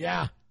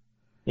 Yeah.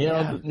 You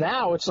know,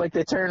 now it's like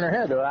they turn their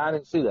head. Oh, I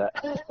didn't see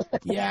that.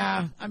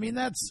 Yeah, I mean,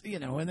 that's, you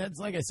know, and that's,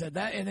 like I said,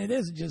 that, and it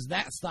isn't just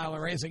that style of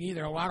racing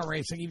either. A lot of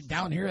racing, even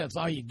down here, that's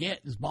all you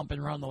get is bumping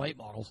around the late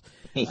models.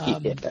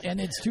 And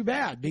it's too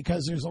bad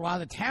because there's a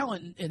lot of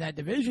talent in that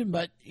division,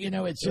 but, you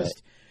know, it's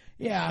just,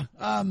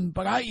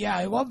 but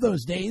I love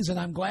those days, and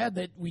I'm glad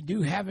that we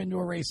do have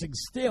indoor racing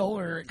still,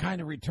 or it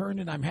kind of returned,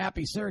 and I'm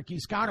happy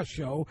Syracuse got a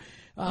show.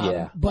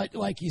 But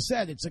like you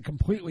said, it's a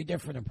completely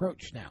different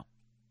approach now.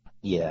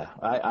 Yeah,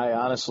 I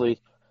honestly,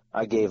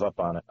 I gave up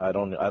on it. I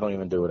don't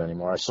even do it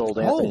anymore. I sold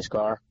Anthony's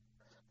car.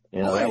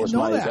 You know,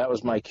 that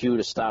was my cue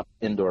to stop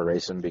indoor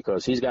racing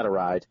because he's got a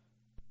ride,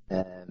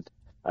 and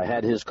I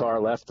had his car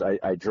left.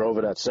 I drove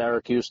it at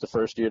Syracuse the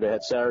first year they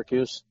had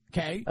Syracuse.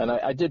 Okay. And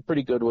I did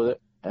pretty good with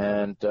it.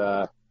 And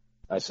I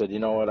said, you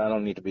know what, I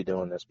don't need to be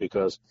doing this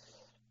because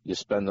you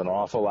spend an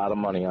awful lot of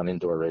money on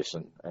indoor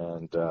racing.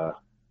 And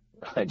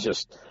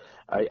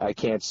I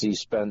can't see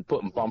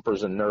putting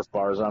bumpers and Nerf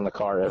bars on the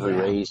car every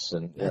race,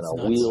 and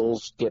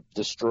wheels get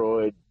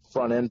destroyed,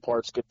 front end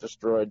parts get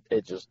destroyed.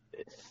 It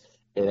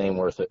ain't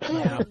worth it.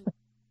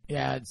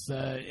 Yeah,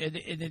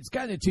 it's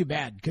kind of too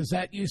bad because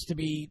that used to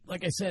be,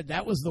 like I said,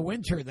 that was the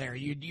winter there.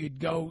 You'd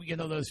go,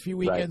 those few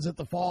weekends at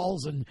the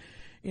falls, and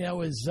it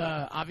was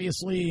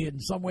obviously in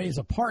some ways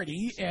a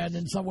party, and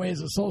in some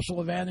ways a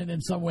social event, and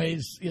in some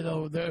ways,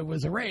 there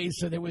was a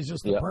race, and it was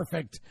just the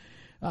perfect.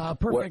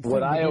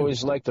 What I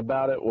always liked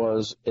about it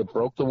was it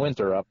broke the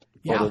winter up,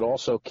 but it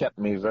also kept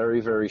me very,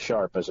 very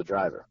sharp as a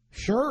driver.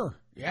 Sure,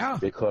 yeah.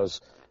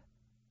 Because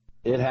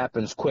it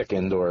happens quick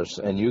indoors,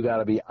 and you got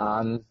to be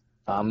on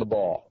the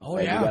ball. Oh,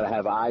 and yeah. You got to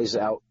have eyes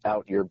out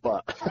your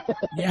butt.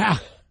 Yeah.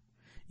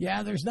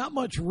 Yeah, there's not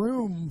much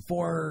room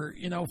for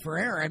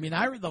error. I mean,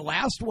 the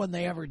last one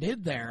they ever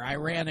did there, I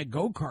ran a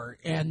go-kart,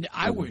 and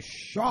I was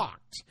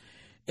shocked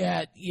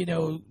at,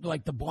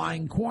 like the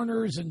blind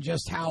corners and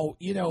just how,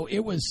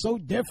 it was so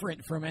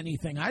different from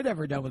anything I'd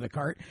ever done with a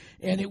kart.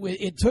 And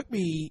it took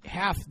me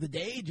half the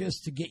day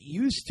just to get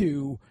used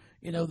to,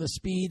 the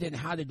speed and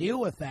how to deal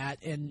with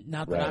that. And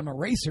not that I'm a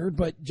racer,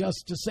 but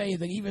just to say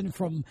that even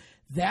from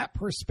that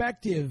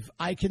perspective,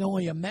 I can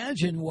only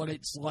imagine what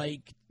it's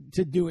like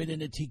to do it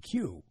in a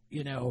TQ,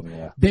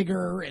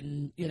 bigger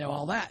and,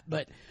 all that.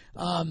 But,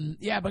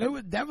 but it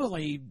was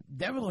definitely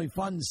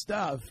fun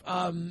stuff.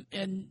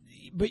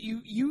 But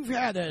you've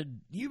had a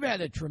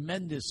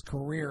tremendous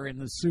career in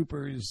the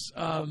supers,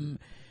 and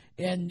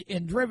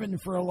driven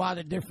for a lot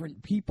of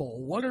different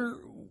people. What are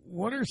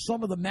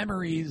some of the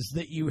memories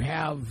that you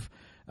have?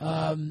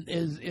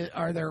 Is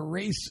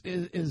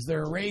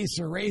there a race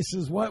or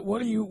races?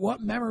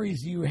 What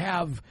memories do you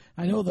have?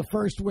 I know the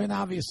first win,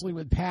 obviously,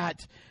 with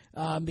Pat,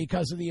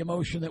 because of the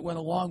emotion that went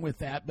along with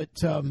that. But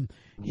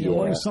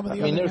what are some of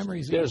the other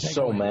memories? There's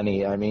so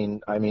many. I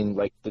mean,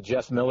 like the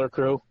Jeff Miller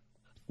crew.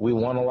 We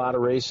won a lot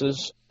of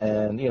races,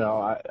 and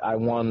I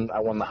won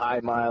the High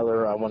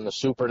Miler, I won the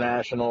Super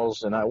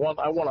Nationals, and I won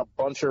a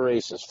bunch of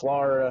races,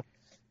 Florida.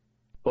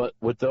 But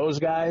with those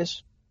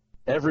guys,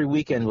 every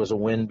weekend was a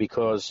win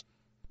because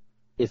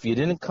if you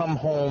didn't come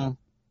home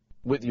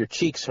with your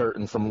cheeks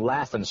hurting from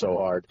laughing so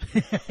hard,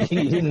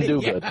 you didn't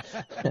do good.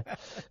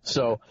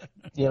 So,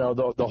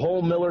 the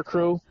whole Miller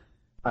crew,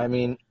 I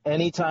mean,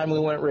 anytime we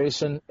went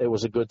racing, it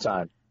was a good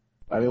time.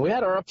 I mean, we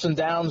had our ups and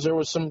downs. There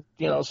was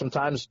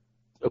sometimes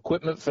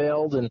equipment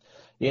failed, and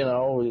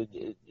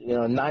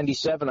in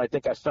 '97 I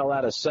think I fell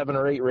out of 7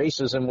 or 8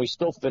 races, and we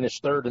still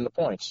finished third in the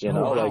points.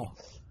 Wow.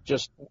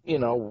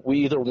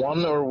 We either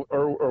won or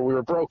we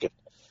were broken.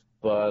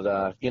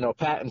 But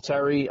Pat and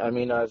Terry, I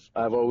mean, I've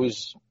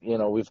always,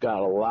 we've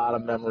got a lot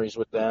of memories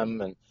with them,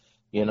 and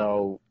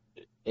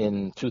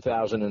in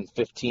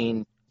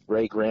 2015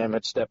 Ray Graham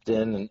had stepped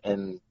in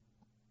and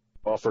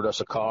offered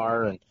us a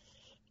car, and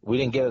we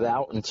didn't get it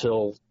out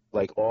until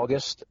like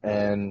August,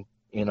 and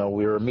we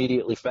were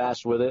immediately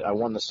fast with it. I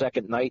won the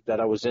second night that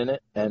I was in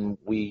it, and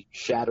we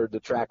shattered the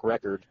track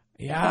record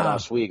at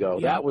Oswego.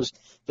 Yeah.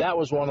 That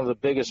was one of the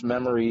biggest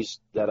memories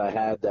that I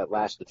had that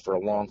lasted for a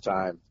long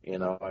time.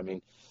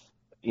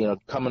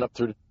 Coming up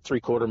through the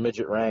three-quarter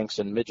midget ranks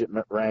and midget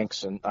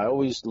ranks, and I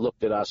always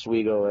looked at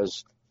Oswego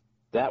as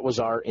that was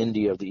our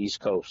Indy of the East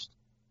Coast.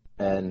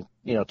 And,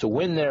 to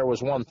win there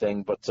was one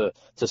thing, but to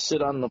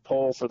sit on the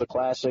pole for the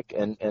Classic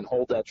and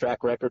hold that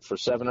track record for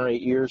 7 or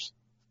 8 years,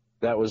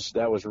 that was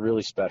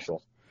really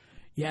special.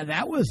 Yeah,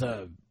 that was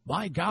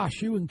my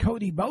gosh, you and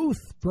Cody both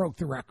broke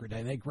the record,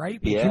 I think, right?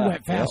 But yeah. You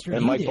went faster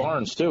and Mike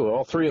Barnes, too.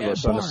 All three of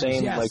us on the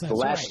same, the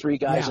last 3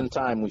 guys in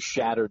time, we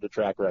shattered the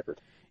track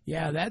record.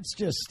 Yeah, that's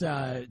just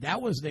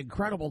that was an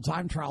incredible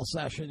time trial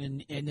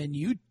session, and then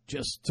you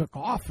just took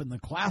off in the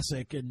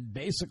Classic and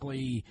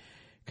basically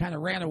kind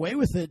of ran away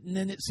with it, and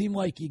then it seemed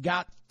like you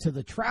got to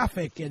the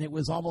traffic, and it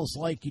was almost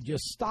like you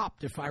just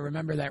stopped, if I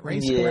remember that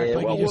race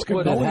correctly. Well, you just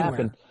couldn't go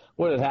anywhere.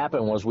 What had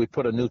happened was we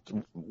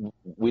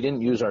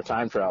didn't use our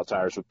time trial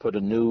tires. We put a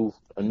new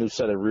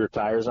set of rear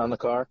tires on the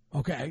car.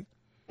 Okay.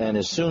 And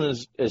as soon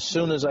as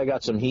I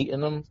got some heat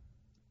in them,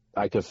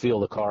 I could feel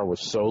the car was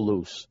so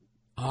loose.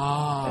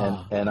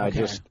 And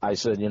okay. I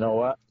said, you know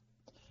what?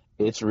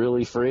 It's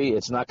really free.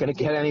 It's not going to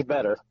get any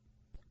better.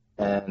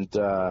 And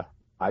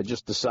I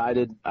just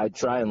decided I'd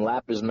try and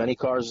lap as many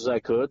cars as I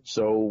could.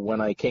 So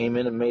when I came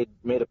in and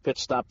made a pit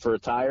stop for a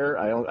tire,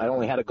 I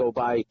only had to go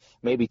by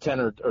maybe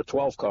 10 or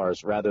 12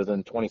 cars rather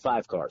than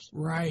 25 cars.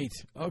 Right.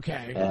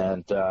 Okay.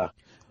 And was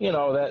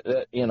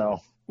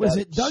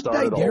it Doug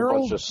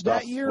Didero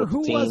that year?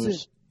 Who teams. was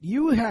it?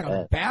 You had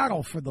a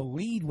battle for the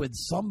lead with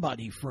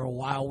somebody for a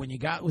while when you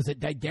got. Was it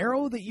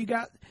Didero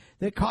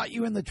that caught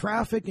you in the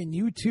traffic, and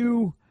you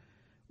two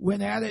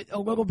went at it a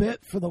little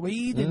bit for the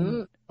lead?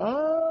 And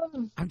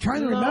I'm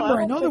trying to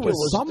remember. I know there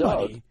was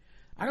somebody. Doug.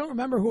 I don't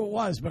remember who it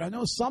was, but I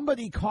know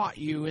somebody caught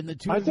you in the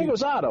two. I think it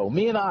was Otto.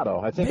 Me and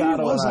Otto. I think Maybe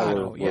Otto it was and I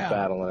Otto. were Yeah.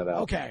 battling it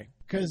out. Okay.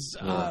 Because,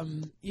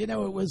 it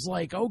was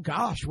like, oh,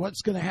 gosh,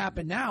 what's going to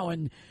happen now?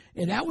 And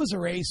that was a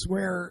race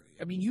where,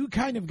 I mean, you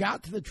kind of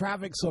got to the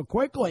traffic so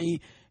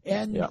quickly,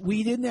 and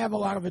we didn't have a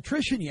lot of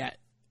attrition yet,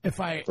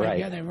 if I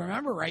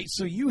remember right.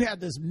 So you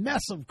had this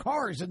mess of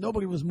cars, and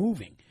nobody was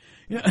moving.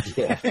 You know?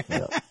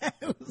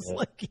 It was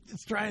like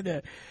just trying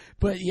to,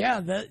 but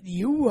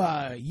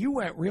you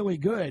went really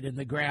good in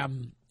the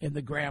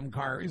Graham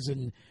cars,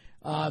 and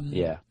I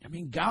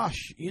mean,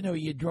 gosh,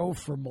 you drove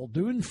for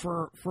Muldoon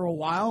for a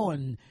while,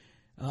 and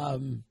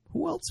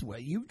who else?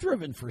 You've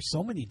driven for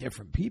so many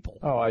different people.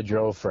 Oh, I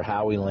drove for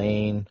Howie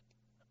Lane,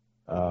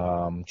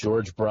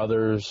 George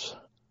Brothers.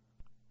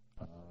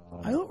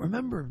 I don't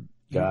remember.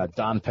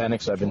 Don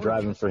Penix. I've been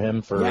driving for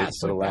him for the last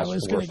 4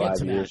 or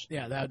 5 years.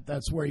 Yeah,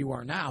 that's where you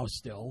are now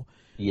still.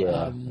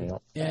 Yeah.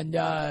 And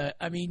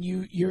I mean,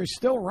 you're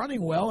still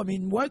running well. I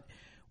mean, what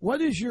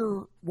are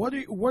your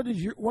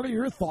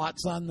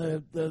thoughts on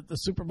the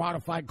super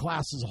modified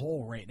class as a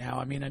whole right now?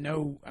 I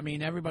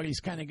mean,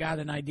 everybody's kind of got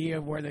an idea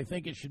of where they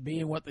think it should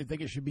be and what they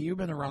think it should be. You've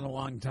been around a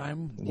long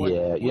time. And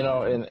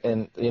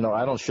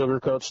I don't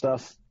sugarcoat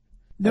stuff.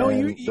 No,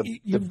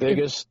 the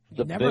biggest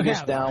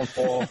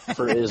downfall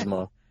for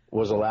ISMA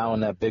was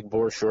allowing that big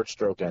bore short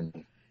stroke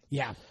engine.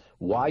 Yeah.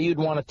 Why you'd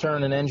want to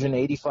turn an engine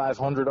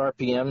 8,500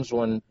 RPMs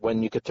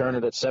when you could turn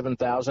it at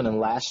 7,000 and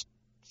last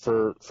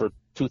for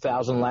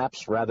 2,000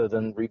 laps rather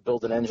than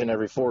rebuild an engine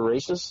every 4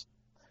 races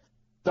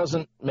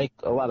doesn't make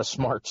a lot of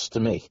smarts to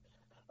me.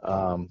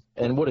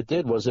 And what it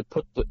did was it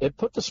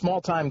put the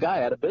small time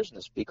guy out of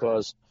business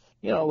because,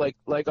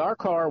 like our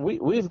car,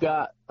 we've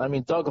got,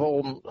 Doug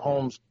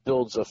Holmes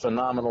builds a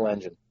phenomenal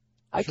engine.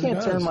 I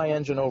can't turn my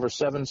engine over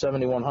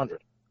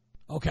 7,100.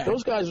 Okay.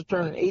 Those guys are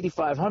turning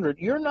 8,500.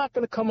 You're not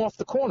going to come off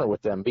the corner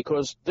with them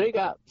because they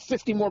got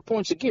 50 more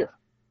points of gear.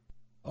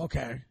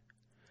 Okay.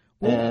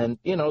 And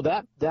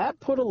that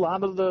put a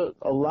lot of the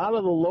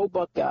low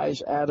buck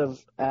guys out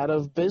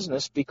of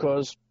business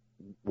because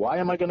why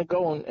am I going to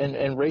go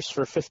and race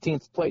for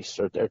 15th place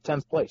or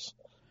 10th place?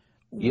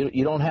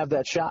 You don't have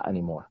that shot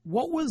anymore.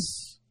 What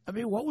was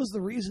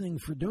the reasoning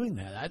for doing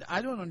that?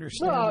 I don't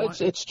understand. No,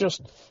 it's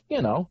just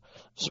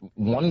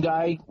one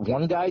guy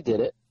did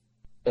it,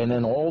 and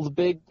then all the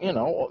big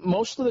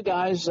most of the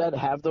guys that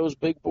have those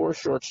big bore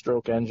short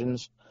stroke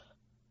engines.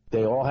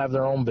 They all have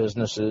their own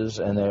businesses,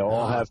 and they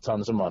all have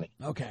tons of money.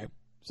 Okay.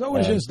 So it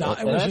was just not.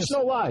 And that's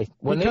no lie.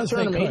 When they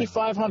turn them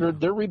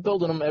 8,500, they're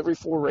rebuilding them every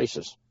 4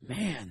 races.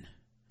 Man.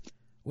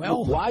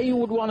 Well. Why you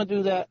would want to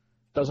do that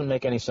doesn't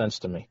make any sense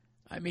to me.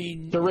 I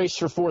mean. To race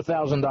for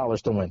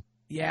 $4,000 to win.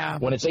 Yeah.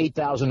 When it's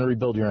 $8,000 to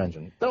rebuild your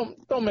engine.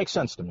 Don't make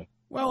sense to me.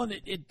 Well, and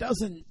it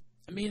doesn't.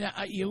 I mean,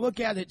 you look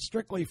at it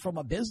strictly from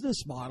a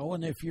business model,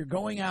 and if you're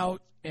going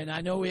out, and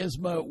I know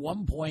ISMA at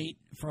one point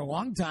for a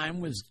long time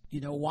was,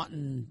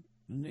 wanting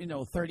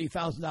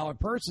 $30,000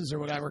 purses or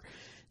whatever.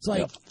 It's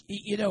like,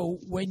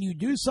 when you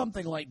do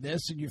something like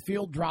this and your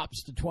field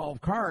drops to 12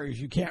 cars,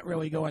 you can't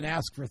really go and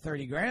ask for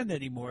 $30,000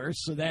 anymore.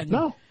 So then,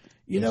 no,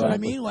 you know what I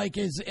mean? Like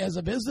as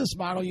a business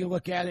model, you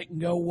look at it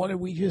and go, what did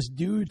we just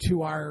do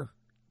to our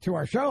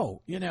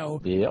show?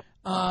 Yep.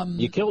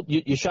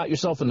 You shot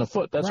yourself in the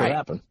foot. That's what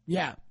happened.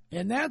 Yeah.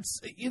 And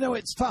that's,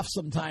 it's tough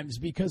sometimes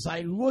because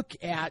I look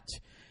at,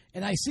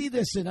 and I see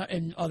this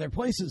in other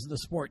places in the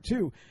sport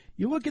too.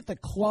 You look at the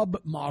club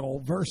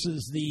model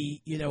versus the,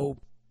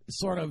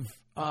 sort of,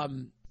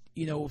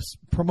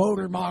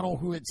 promoter model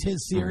who it's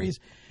his series.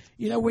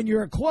 When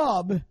you're a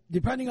club,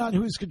 depending on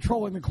who's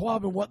controlling the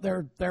club and what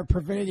their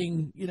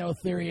prevailing,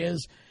 theory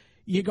is,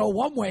 you go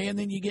one way and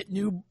then you get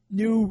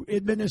new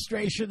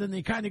administration and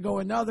they kind of go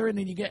another and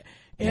then you get,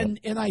 and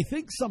I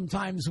think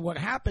sometimes what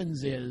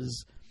happens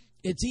is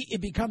it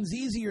becomes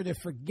easier to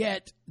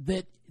forget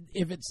that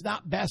if it's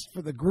not best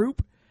for the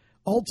group,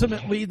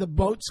 ultimately the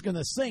boat's going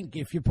to sink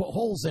if you put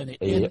holes in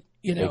it. And,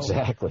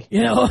 exactly.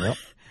 Yep.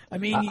 I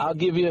mean, I'll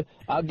give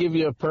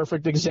you a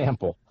perfect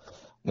example.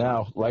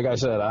 Now, like I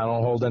said, I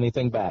don't hold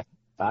anything back.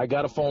 I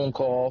got a phone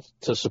call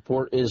to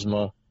support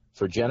ISMA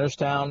for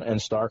Jennerstown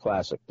and Star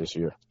Classic this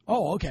year.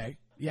 Oh, okay.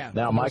 Yeah.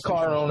 Now, my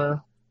car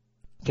owner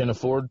can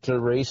afford to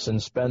race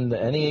and spend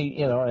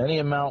any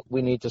amount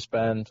we need to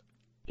spend,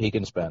 he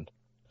can spend.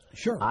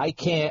 Sure. I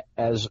can't,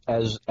 as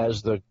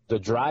the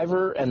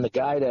driver and the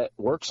guy that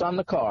works on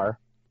the car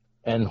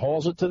and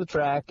hauls it to the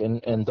track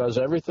and does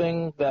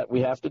everything that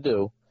we have to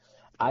do,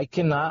 I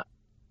cannot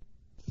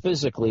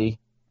physically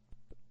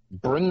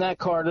bring that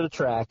car to the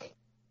track,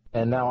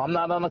 and now I'm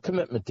not on a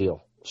commitment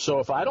deal. So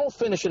if I don't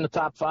finish in the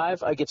top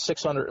 5, I get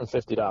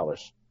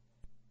 $650.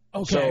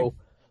 Okay. So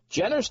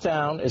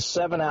Jennerstown is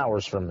 7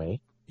 hours from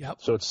me. Yep.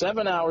 So it's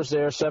 7 hours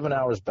there, 7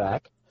 hours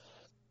back.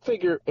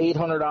 Figure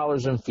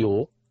 $800 in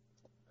fuel.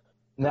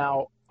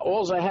 Now,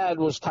 all I had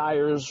was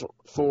tires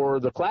for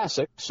the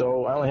Classic,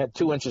 so I only had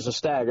 2 inches of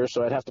stagger,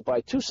 so I'd have to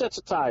buy 2 sets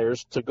of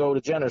tires to go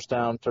to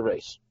Jennerstown to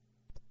race.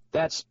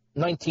 That's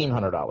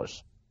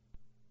 $1,900.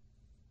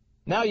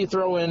 Now you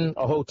throw in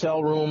a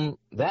hotel room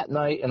that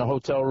night and a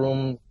hotel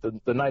room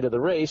the night of the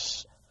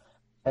race,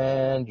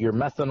 and your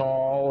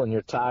methanol and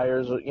your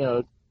tires,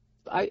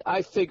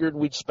 I figured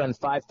we'd spend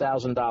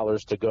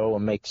 $5,000 to go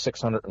and make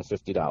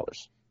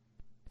 $650.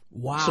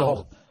 Wow.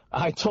 So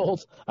I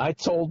told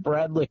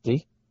Brad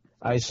Lichty,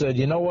 I said,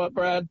 you know what,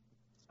 Brad?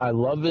 I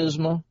love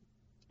ISMA,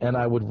 and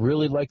I would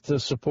really like to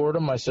support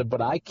him. I said,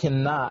 but I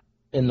cannot,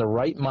 in the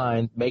right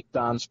mind, make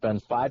Don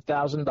spend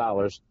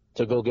 $5,000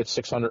 to go get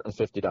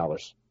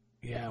 $650.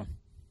 Yeah.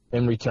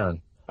 In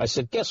return. I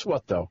said, guess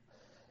what, though?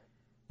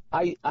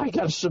 I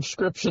got a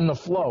subscription to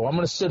Flow. I'm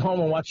going to sit home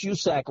and watch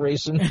USAC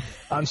racing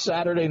on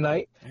Saturday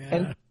night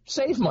and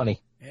save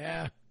money.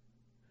 Yeah.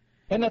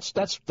 And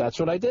that's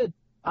what I did.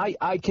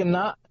 I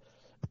cannot.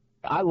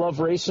 I love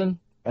racing,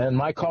 and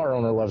my car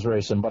owner loves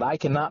racing, but I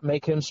cannot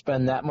make him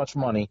spend that much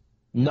money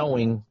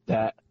knowing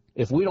that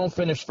if we don't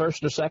finish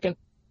first or second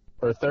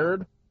or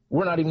third,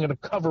 we're not even going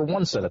to cover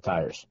one set of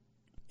tires.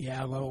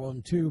 Yeah, let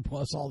alone two,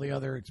 plus all the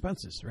other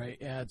expenses, right?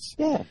 Yeah,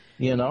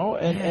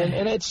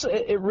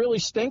 it really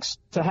stinks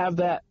to have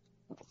that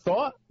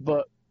thought,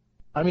 but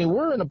I mean,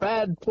 we're in a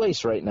bad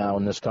place right now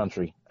in this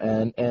country,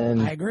 and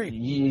I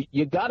agree.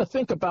 You got to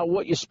think about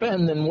what you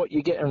spend and what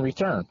you get in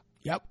return.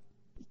 Yep.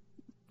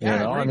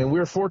 Yeah, I mean, we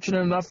were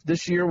fortunate enough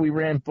this year. We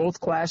ran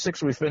both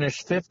classics. We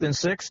finished 5th and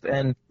 6th,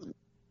 and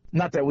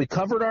not that we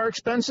covered our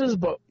expenses,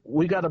 but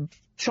we got a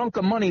chunk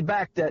of money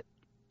back that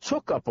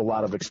took up a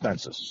lot of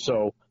expenses.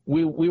 So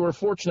we were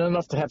fortunate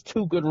enough to have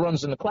 2 good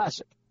runs in the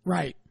Classic.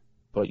 Right.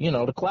 But,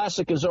 the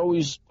Classic is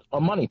always a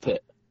money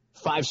pit.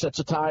 5 sets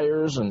of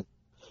tires and,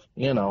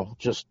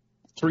 just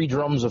 3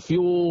 drums of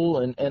fuel.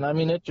 And I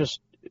mean,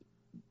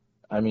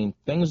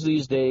 things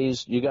these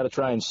days, you got to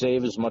try and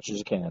save as much as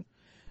you can.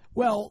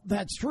 Well,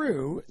 that's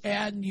true.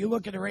 And you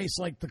look at a race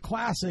like the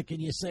Classic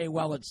and you say,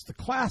 well, it's the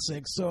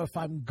Classic. So if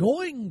I'm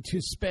going to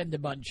spend a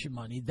bunch of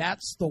money,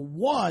 that's the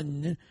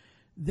one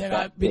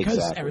that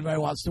because everybody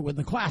wants to win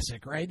the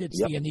Classic, right? It's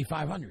the Indy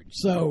 500.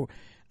 So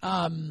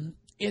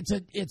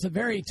it's a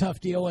very tough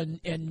deal,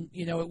 and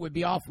it would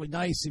be awfully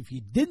nice if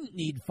you didn't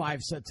need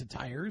 5 sets of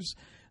tires.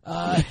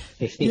 I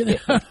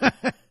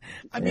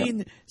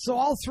mean, so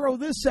I'll throw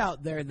this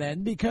out there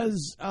then,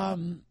 because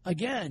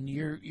again,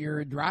 you're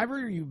a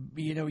driver,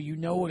 you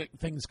know what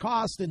things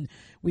cost, and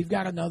we've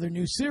got another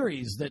new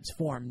series that's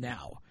formed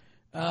now.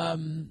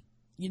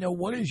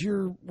 What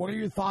are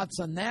your thoughts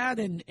on that,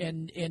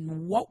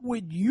 and what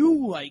would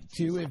you like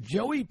to, if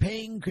Joey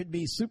Payne could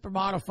be super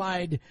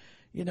modified,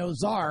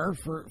 czar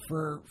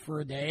for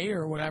a day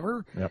or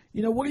whatever? Yep.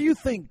 What do you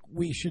think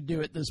we should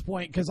do at this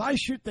point? Because I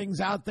shoot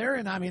things out there,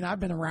 and I mean, I've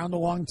been around a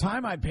long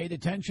time. I've paid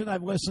attention.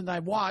 I've listened.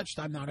 I've watched.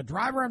 I'm not a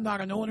driver. I'm not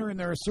an owner. And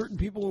there are certain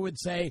people who would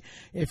say,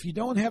 if you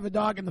don't have a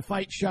dog in the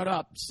fight, shut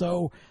up.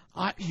 So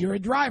you're a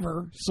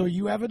driver, so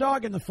you have a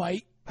dog in the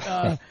fight.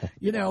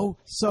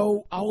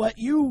 So I'll let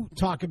you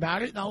talk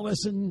about it, and I'll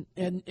listen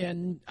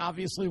and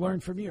obviously learn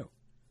from you.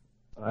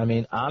 I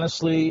mean,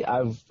 honestly,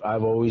 I've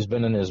always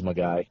been an ISMA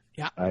guy.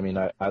 Yeah. I mean,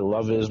 I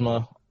love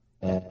ISMA,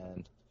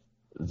 and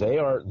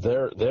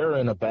they're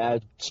in a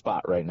bad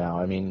spot right now.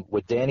 I mean,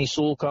 with Danny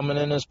Sewell coming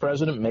in as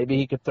president, maybe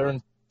he could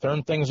turn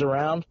things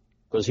around,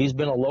 because he's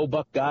been a low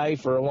buck guy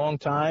for a long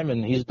time,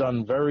 and he's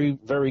done very,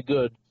 very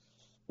good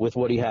with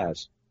what he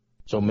has.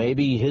 So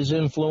maybe his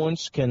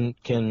influence can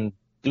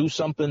do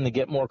something to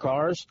get more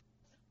cars.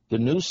 The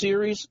new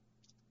series,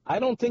 I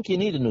don't think you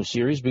need a new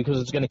series, because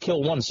it's going to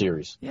kill one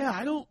series. Yeah,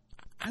 I don't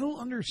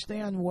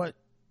understand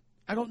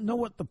I don't know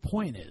what the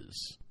point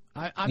is.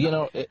 And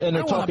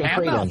they're talking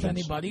crate engines.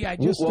 Anybody, I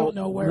just don't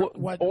know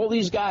what. All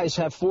these guys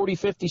have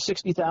 $40,000,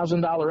 $50,000,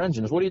 $60,000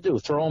 engines. What do?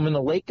 Throw them in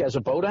the lake as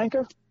a boat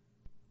anchor?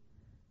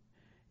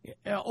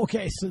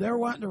 Okay, so they're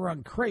wanting to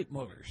run crate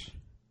motors.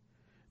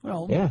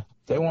 Well, yeah,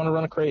 they want to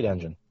run a crate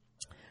engine.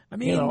 I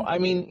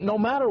mean, no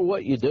matter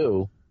what you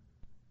do,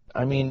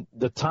 I mean,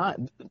 the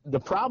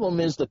problem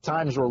is the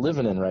times we're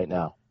living in right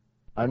now.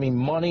 I mean,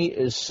 money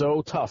is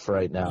so tough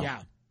right now.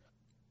 Yeah.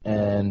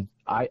 And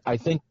I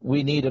think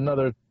we need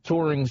another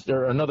touring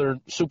or another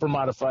super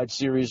modified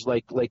series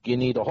like you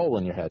need a hole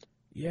in your head.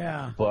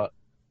 Yeah. But,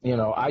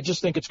 I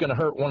just think it's going to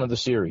hurt one of the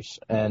series.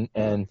 And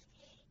I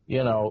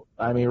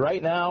mean,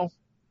 right now,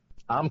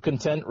 I'm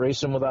content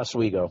racing with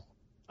Oswego.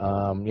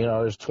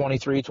 There's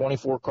 23,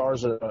 24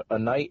 cars a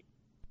night.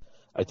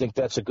 I think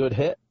that's a good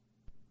hit,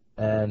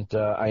 and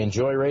I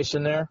enjoy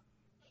racing there.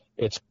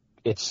 It's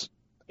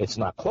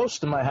not close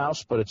to my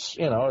house, but it's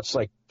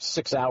like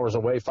 6 hours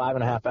away,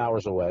 5.5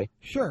 hours away.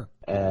 Sure.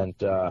 And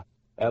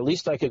at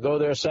least I could go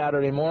there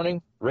Saturday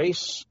morning,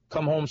 race,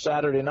 come home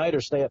Saturday night,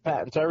 or stay at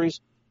Pat and Terry's,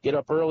 get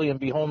up early and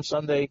be home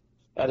Sunday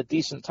at a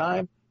decent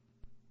time.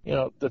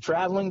 The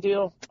traveling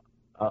deal,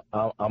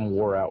 I'm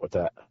wore out with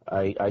that.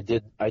 I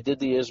did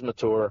the ISMA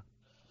tour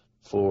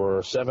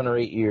for 7 or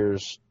 8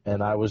 years,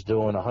 and I was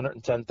doing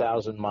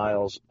 110,000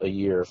 miles a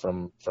year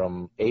from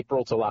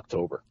April till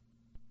October.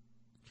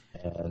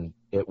 And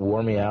it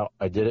wore me out.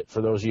 I did it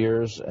for those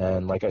years,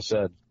 and like I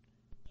said,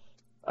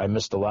 I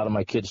missed a lot of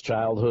my kids'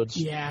 childhoods.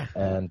 Yeah.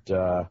 And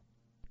I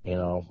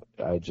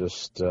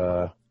just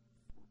don't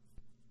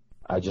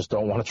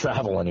want to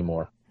travel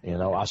anymore.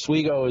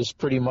 Oswego is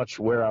pretty much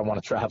where I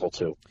want to travel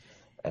to.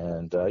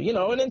 And,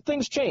 and then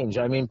things change.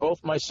 I mean,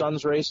 both my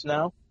sons race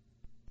now.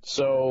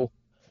 So,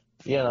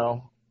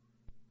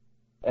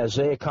 as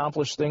they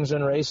accomplish things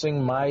in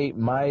racing,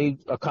 my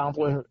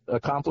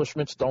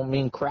accomplishments don't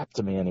mean crap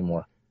to me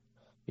anymore.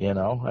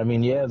 I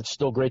mean, yeah, it's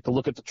still great to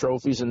look at the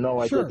trophies and know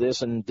I did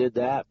this and did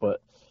that,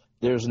 but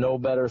there's no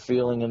better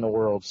feeling in the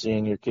world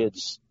seeing your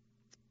kids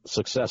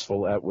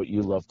successful at what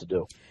you love to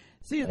do.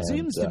 See, it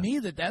seems to me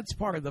that that's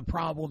part of the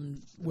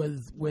problem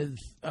with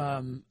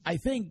I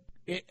think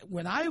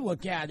when I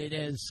look at it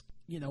as,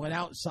 an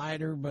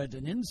outsider but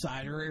an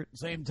insider at the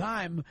same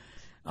time,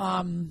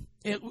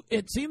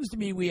 it seems to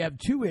me we have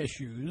two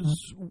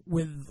issues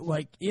with,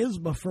 like,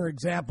 ISMA, for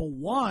example.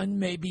 One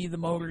may be the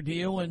motor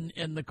deal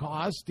and the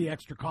cost, the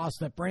extra cost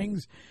that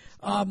brings.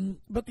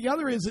 But the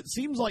other is, it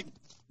seems like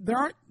there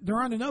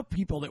aren't enough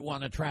people that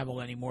want to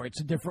travel anymore. It's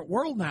a different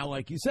world now,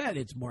 like you said.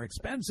 It's more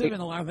expensive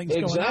and a lot of things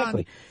going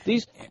on.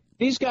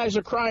 These guys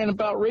are crying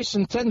about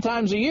racing 10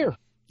 times a year.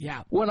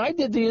 Yeah. When I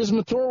did the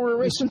ISMA tour, we were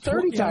racing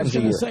 30 times a year. I was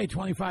going to say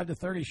 25 to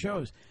 30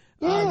 shows.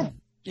 Yeah.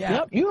 Yeah.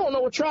 Yep. You don't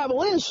know what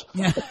travel is.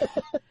 Yeah.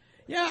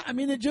 Yeah, I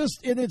mean,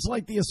 it's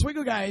like the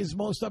Oswego guys,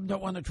 most of them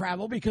don't want to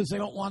travel because they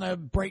don't want to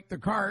break their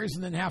cars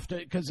and then have to,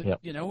 because,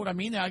 you know what I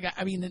mean? I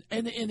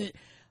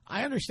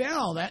understand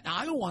all that. Now,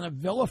 I don't want to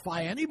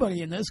vilify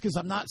anybody in this because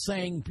I'm not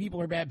saying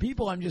people are bad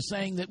people. I'm just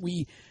saying that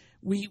we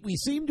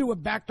seem to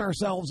have backed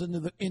ourselves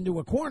into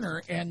a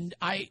corner, and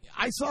I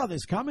saw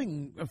this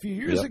coming a few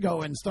years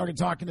ago and started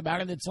talking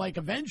about it. It's like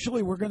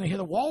eventually we're going to hit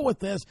a wall with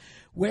this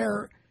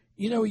where,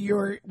 Joe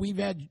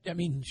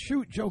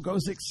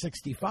Gozik's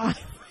 65,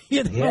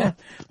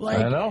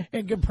 I know.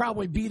 And could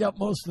probably beat up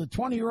most of the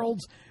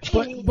 20-year-olds,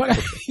 but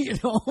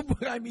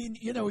I mean,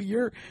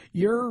 you're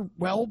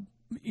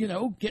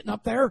getting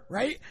up there,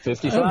 right?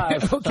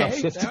 55. Okay.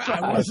 55.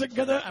 I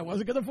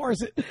wasn't gonna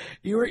force it.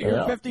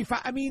 You're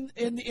 55. I mean,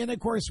 and of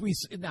course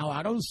now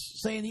Otto's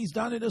saying he's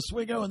done it at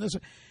Oswego and this,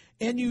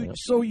 and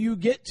so you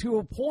get to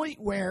a point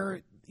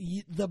where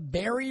the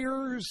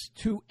barriers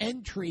to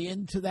entry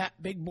into that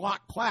big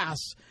block class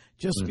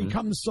just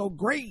becomes so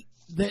great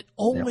that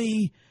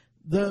only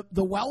the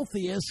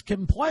wealthiest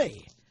can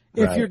play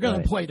if you're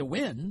going to play to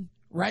win,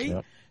 right?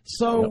 Yep.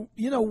 So,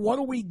 what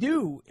do we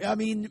do? I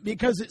mean,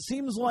 because it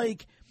seems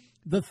like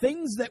the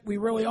things that we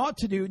really ought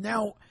to do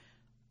now,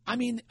 I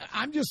mean,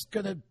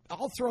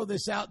 I'll throw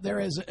this out there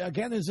as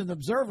an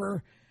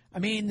observer. I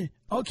mean,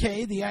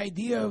 okay, the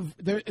idea of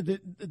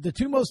the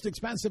two most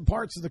expensive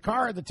parts of the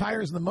car are the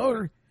tires and the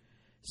motor.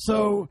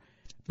 So,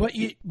 but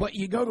you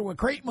go to a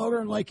crate motor,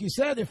 and like you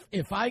said,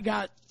 if I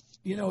got,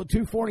 two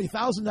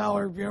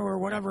 $40,000, or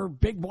whatever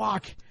big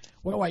block,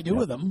 what do I do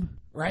with them?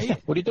 Right?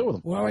 What do you do with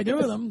them? What do I do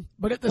with them?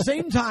 But at the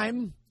same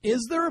time,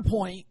 is there a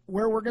point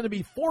where we're going to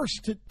be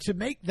forced to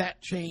make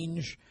that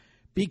change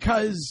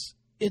because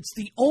it's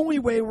the only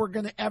way we're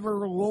going to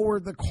ever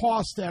lower the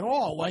cost at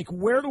all? Like,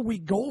 where do we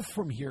go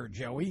from here,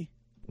 Joey?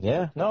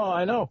 Yeah, no,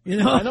 I know.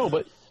 I know,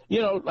 but,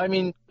 I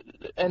mean,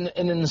 and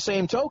in the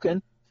same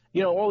token,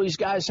 all these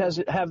guys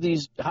have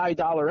these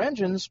high-dollar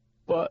engines,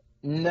 but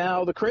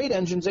now the crate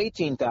engine's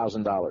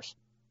 $18,000.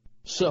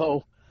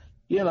 So,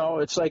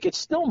 it's like it's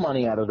still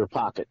money out of their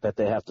pocket that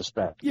they have to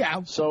spend.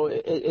 Yeah. So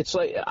it's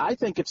like I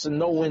think it's a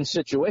no-win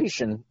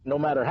situation no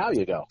matter how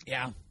you go.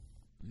 Yeah.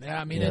 Yeah,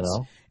 I mean,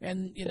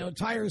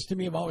 tires to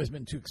me have always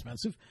been too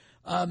expensive.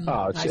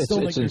 I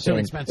still think they're too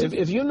expensive.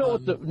 If you know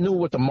knew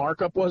what the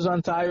markup was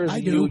on tires, I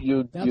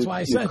do. That's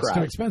why I said it's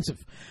too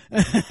expensive.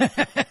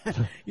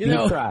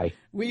 You cry.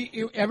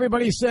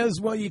 Everybody says,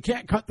 well, you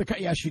can't cut the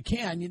cut. Yes, you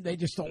can. They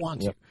just don't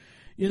want to.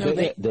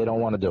 They don't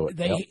want to do it.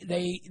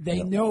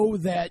 They know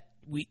that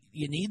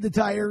you need the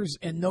tires,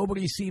 and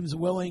nobody seems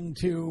willing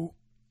to,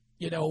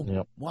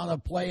 want to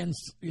play and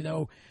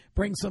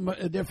bring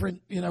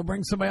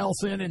bring somebody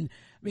else in. And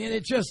I mean,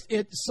 it's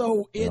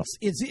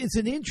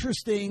an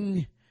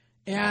interesting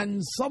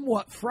and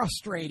somewhat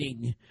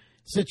frustrating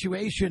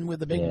situation with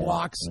the big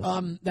blocks.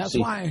 That's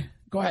why.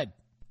 Go ahead.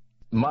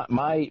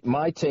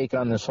 My take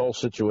on this whole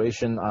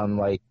situation, on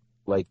like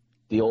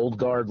the old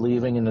guard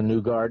leaving and the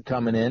new guard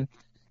coming in,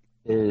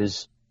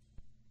 is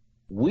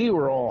we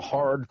were all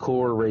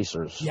hardcore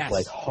racers,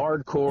 like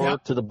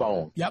hardcore to the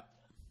bone. Yep.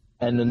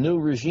 And the new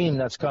regime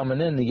that's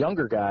coming in, the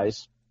younger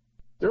guys,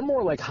 they're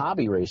more like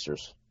hobby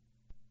racers.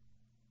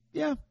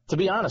 Yeah. To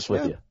be honest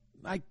with you,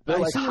 they're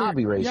like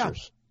hobby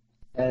racers,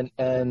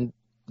 and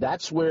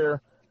that's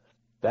where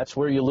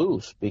you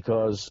lose,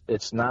 because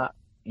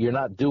you're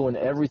not doing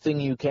everything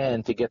you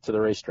can to get to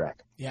the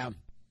racetrack. Yeah.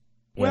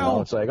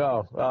 It's like,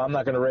 I'm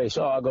not going to race.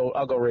 I'll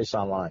go race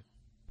online.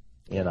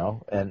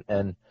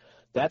 And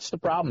that's the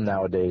problem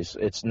nowadays.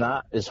 It's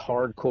not as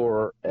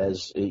hardcore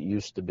as it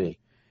used to be.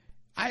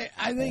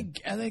 I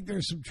think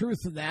there's some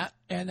truth in that,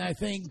 and I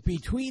think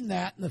between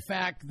that and the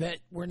fact that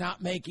we're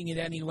not making it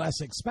any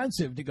less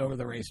expensive to go to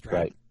the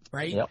racetrack,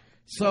 right? Yep.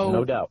 So,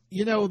 no doubt.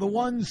 The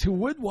ones who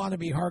would want to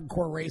be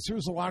hardcore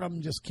racers, a lot of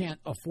them just can't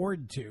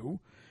afford to.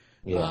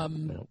 Yeah.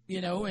 And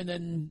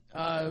then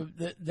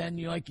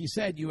you, like you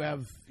said, you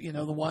have,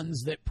 the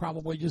ones that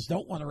probably just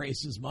don't want to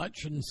race as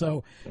much. And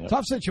so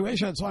tough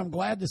situation. So I'm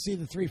glad to see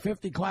the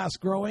 350 class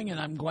growing, and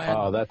I'm glad.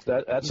 Oh,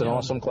 that's an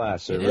awesome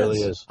class. It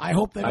really is. I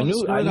hope they don't I knew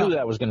screw it up.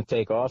 that was going to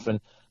take off. And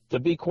to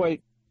be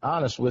quite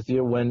honest with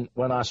you, when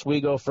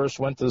Oswego first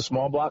went to the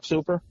small block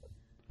super,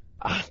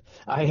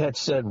 I had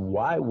said,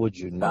 why would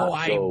you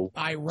not go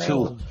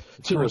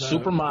to a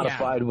super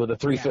modified with a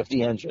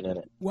 350 engine in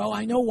it? Well,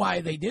 I know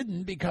why they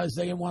didn't, because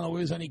they didn't want to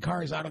lose any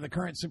cars out of the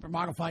current super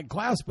modified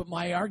class. But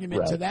my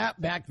argument to that,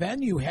 back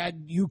then you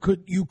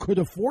could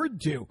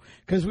afford to,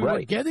 because we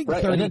were getting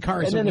 30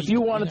 cars. And then if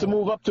you wanted to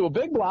move up to a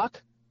big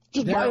block,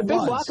 just buy a big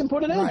block and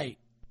put it in. Right.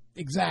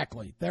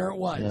 Exactly. There it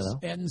was.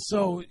 And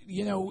so,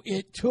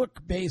 it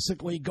took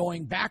basically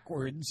going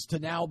backwards to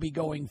now be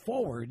going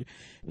forward.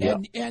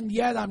 And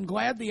yet I'm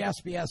glad the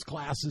SBS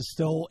class is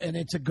still, and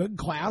it's a good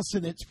class,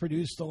 and it's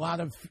produced a lot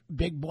of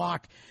big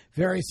block,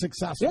 very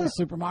successful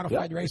super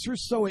modified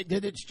racers. So it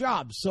did its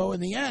job. So in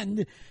the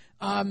end,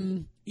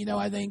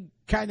 I think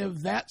kind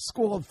of that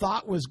school of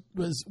thought was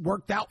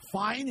worked out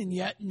fine, and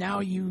yet now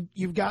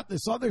you've got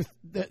this other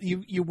that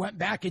you went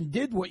back and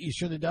did what you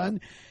should have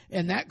done,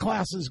 and that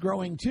class is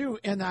growing too.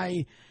 And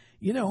I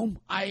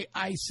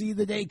see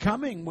the day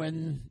coming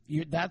when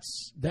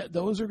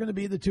those are going to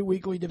be the two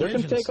weekly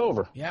divisions. They're going to take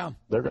over. Yeah,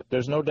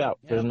 there's no doubt.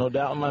 Yeah. There's no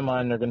doubt in my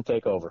mind they're going to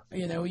take over.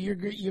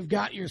 You've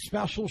got your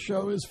special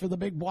shows for the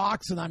big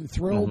blocks, and I'm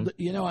thrilled.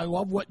 I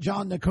love what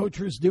John the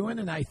coacher's doing,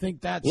 and I think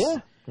that's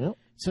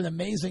it's an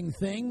amazing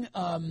thing.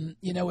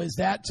 Is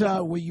that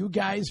will you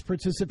guys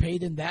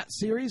participate in that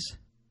series?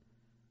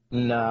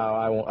 No,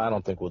 I won't. I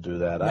don't think we'll do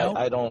that. No?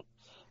 I don't.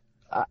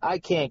 I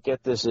can't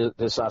get this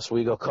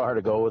Oswego car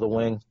to go with a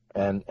wing.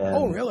 And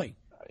oh, really?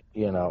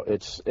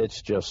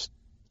 It's just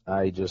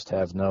I just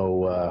have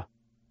no.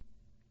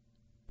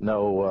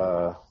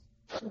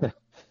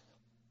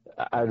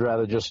 I'd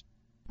rather just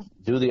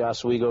do the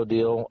Oswego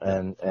deal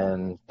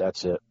and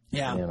that's it.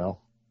 Yeah.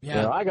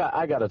 Yeah. I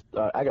got a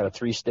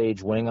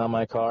 3-stage wing on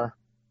my car,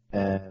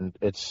 and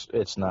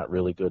it's not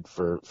really good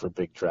for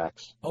big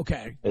tracks.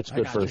 Okay. It's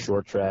good for a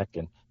short track,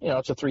 and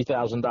it's a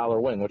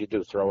 $3,000 wing. What do you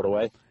do? Throw it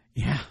away?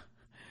 Yeah.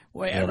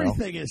 Well,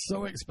 everything is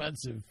so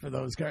expensive for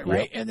those cars,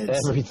 right? Yep. And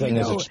everything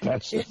is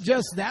expensive.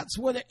 That's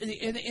what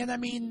and I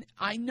mean,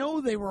 I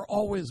know they were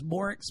always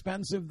more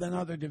expensive than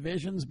other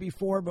divisions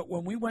before, but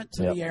when we went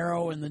to the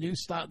Aero and the new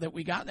stuff that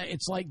we got,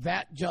 it's like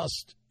that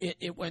just,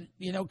 it went,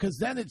 because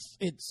then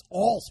it's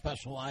all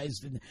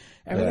specialized and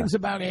everything's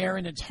about air,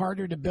 and it's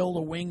harder to build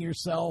a wing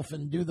yourself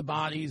and do the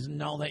bodies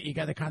and all that. You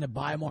got to kind of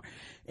buy more.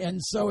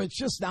 And so it's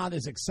just not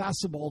as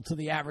accessible to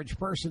the average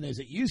person as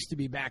it used to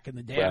be back in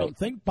the day, I don't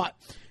think. But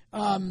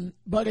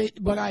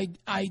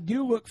I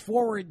do look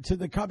forward to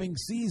the coming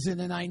season,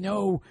 and I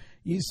know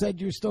you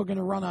said you're still going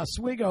to run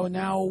Oswego.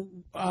 Now,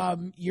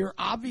 you're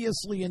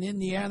obviously in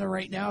Indiana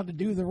right now to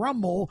do the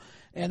Rumble,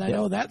 and I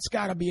know that's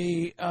got to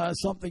be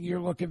something you're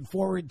looking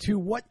forward to.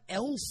 What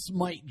else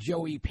might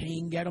Joey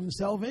Payne get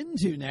himself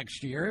into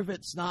next year if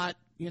it's not,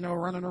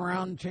 running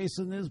around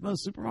chasing his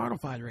most super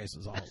modified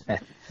races all?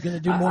 Going to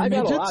do more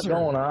midgets? I got a lot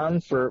going on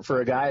for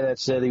a guy that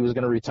said he was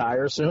going to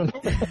retire soon.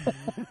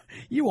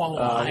 You all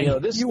lie.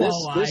 This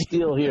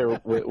deal here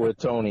with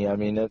Tony, I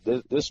mean,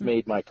 this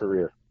made my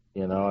career.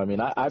 I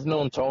mean, I've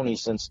known Tony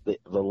since the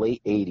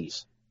late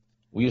 80s.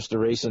 We used to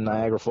race in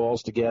Niagara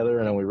Falls together,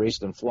 and then we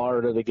raced in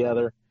Florida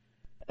together,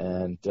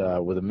 and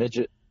with a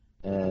midget.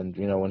 And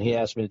when he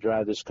asked me to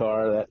drive this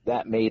car,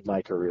 that made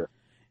my career.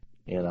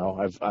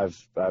 I've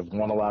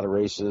won a lot of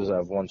races.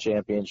 I've won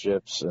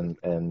championships,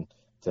 and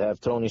to have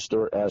Tony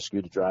Stewart ask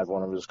you to drive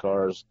one of his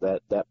cars,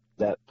 that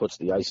puts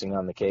the icing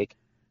on the cake.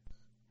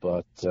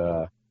 But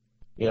we're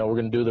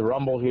going to do the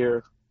Rumble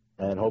here,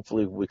 and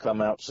hopefully we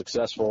come out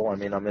successful. I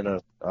mean, I'm in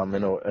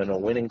a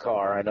winning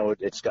car. I know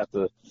it's got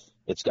the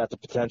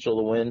potential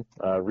to win.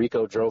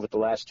 Rico drove it the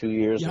last 2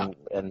 years,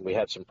 and we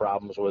had some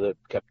problems with it.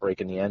 Kept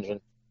breaking the engine,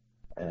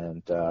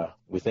 and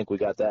we think we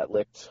got that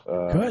licked.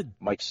 Good.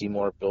 Mike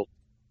Seymour built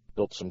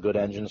some good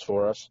engines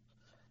for us,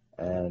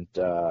 and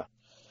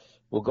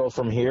we'll go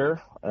from here,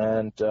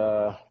 and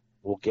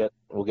we'll get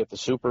the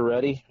Super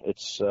ready.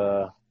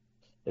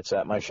 It's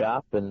at my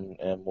shop, and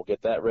we'll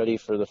get that ready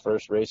for the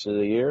first race of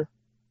the year.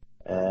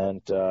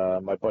 And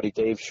my buddy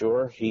Dave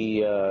Shore,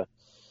 he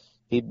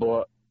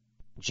bought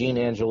Gene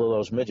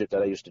Angelillo's midget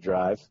that I used to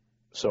drive,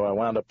 so I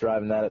wound up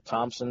driving that at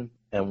Thompson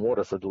and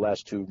Waterford the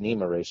last 2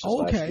 NEMA races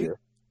last year.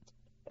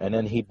 And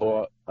then he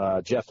bought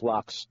Jeff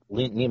Locke's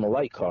NEMA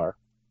Light car.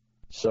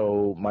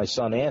 So my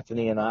son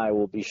Anthony and I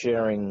will be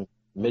sharing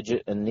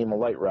midget and NEMA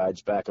Light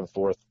rides back and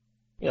forth,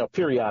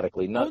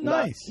 periodically.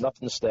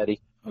 Nothing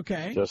steady.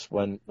 Okay. Just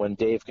when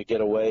Dave could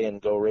get away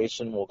and go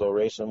racing, we'll go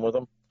racing with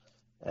him.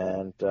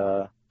 And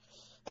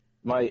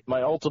my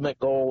ultimate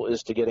goal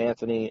is to get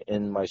Anthony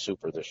in my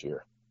Super this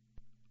year.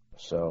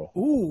 So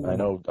I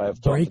know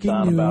I've talked to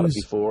Don about it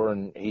before,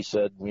 and he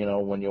said,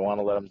 when you want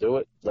to let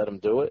him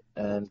do it.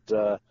 And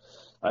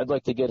I'd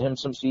like to get him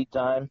some seat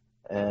time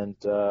and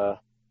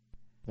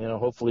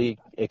hopefully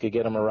it could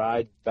get him a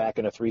ride back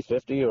in a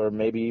 350 or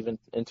maybe even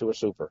into a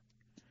Super.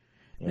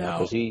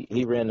 Because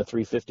he ran the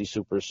 350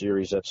 Super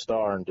Series at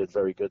Star and did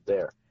very good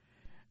there.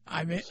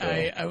 I'm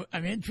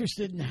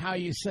interested in how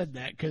you said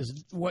that, because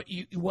what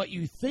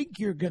you think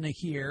you're going to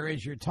hear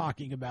as you're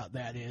talking about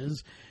that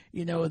is,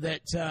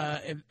 that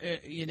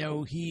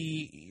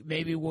he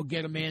maybe will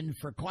get him in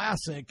for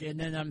Classic, and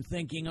then I'm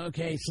thinking,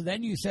 okay, so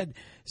then you said,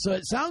 so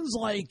it sounds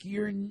like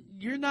you're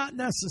not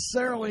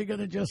necessarily going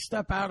to just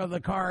step out of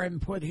the car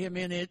and put him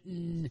in it,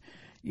 and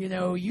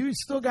you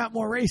still got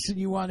more racing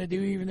you want to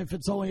do, even if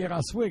it's only at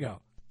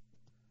Oswego.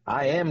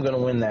 I am going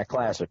to win that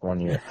Classic one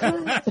year.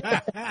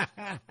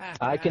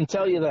 I can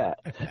tell you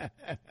that.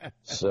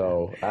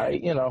 So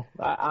I'm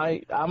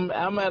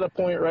at a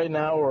point right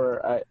now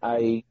where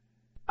I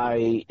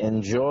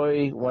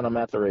enjoy when I'm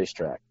at the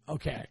racetrack.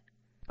 Okay.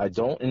 I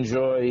don't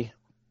enjoy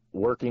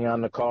working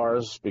on the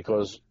cars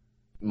because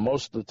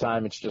most of the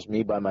time it's just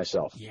me by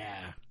myself.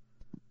 Yeah.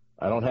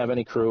 I don't have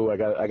any crew. I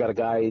got a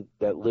guy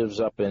that lives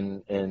up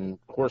in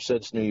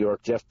Horseheads, New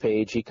York, Jeff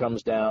Page. He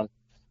comes down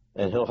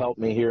and he'll help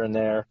me here and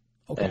there.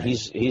 Okay. And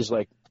he's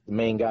like the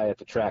main guy at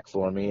the track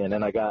for me. And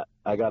then I got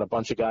a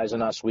bunch of guys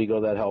in Oswego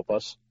that help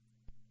us.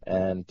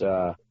 And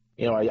I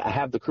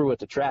have the crew at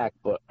the track,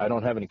 but I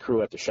don't have any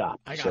crew at the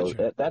shop. So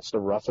that's the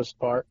roughest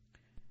part.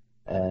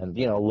 And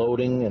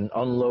loading and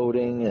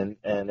unloading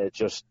and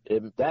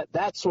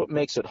that's what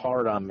makes it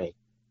hard on me.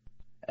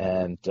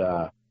 And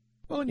well,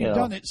 and you've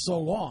done it so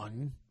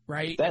long,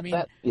 right?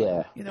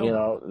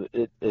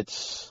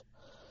 It's.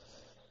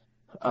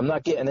 I'm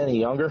not getting any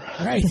younger.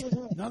 Right.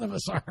 None of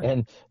us are.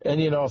 And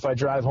if I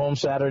drive home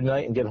Saturday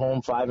night and get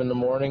home 5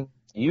 a.m,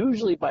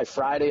 usually by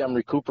Friday I'm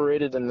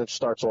recuperated and it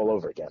starts all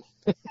over again.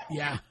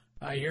 Yeah,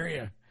 I hear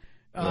you.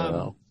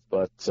 I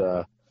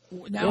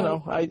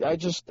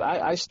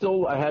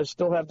still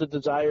have the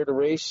desire to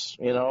race.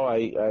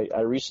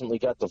 I recently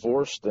got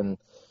divorced and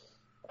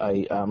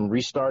I'm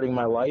restarting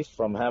my life.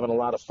 I'm having a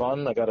lot of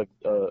fun. I got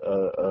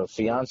a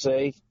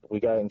fiance. We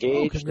got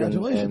engaged.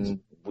 Congratulations.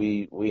 And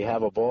we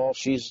have a ball.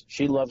 She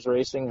loves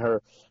racing.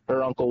 Her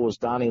uncle was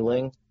Donnie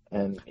Ling,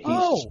 and he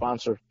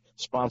used to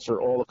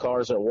sponsor all the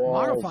cars at Wall,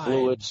 Modified.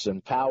 Fluids,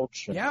 and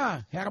Pouch.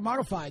 Yeah, had a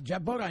modified.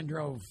 Jeff Bodine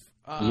drove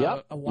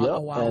a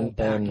while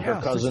back. And her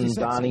cousin 66.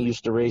 Donnie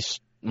used to race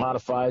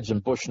modifieds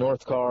and Busch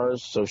North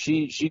cars. So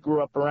she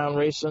grew up around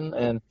racing,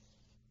 and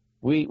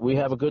we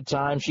have a good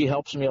time. She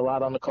helps me a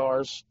lot on the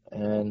cars,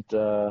 and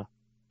I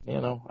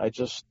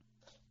just.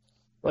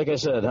 Like I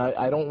said,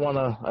 I don't want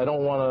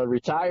to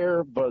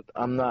retire, but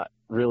I'm not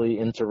really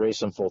into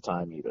racing full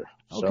time either.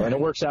 Okay. So, and it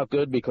works out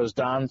good because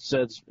Don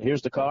says,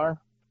 "Here's the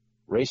car,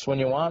 race when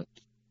you want.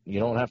 You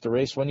don't have to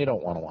race when you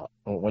don't want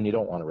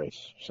to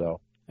race." So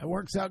that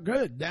works out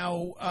good.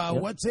 Now,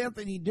 What's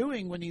Anthony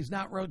doing when he's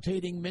not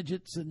rotating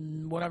midgets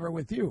and whatever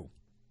with you?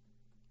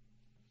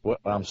 What?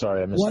 I'm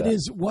sorry, I missed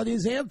that. What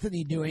is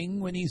Anthony doing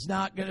when he's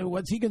not going to?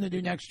 What's he going to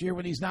do next year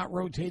when he's not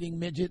rotating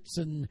midgets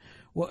and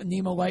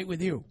Nemo Light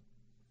with you?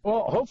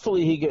 Well,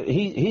 hopefully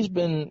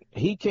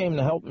he came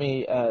to help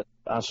me at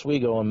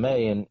Oswego in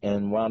May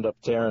and wound up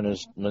tearing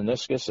his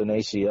meniscus and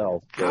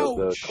ACL.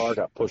 The car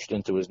got pushed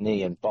into his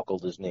knee and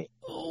buckled his knee.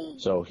 Oh.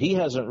 So he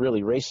hasn't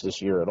really raced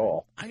this year at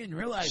all. I didn't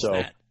realize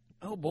that.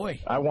 Oh boy.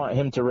 I want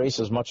him to race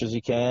as much as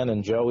he can,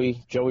 and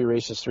Joey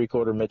races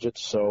 3/4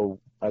 midgets, so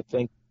I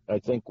think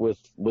with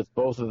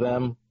both of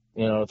them,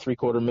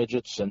 3/4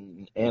 midgets,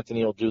 and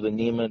Anthony will do the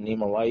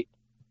NEMA Light,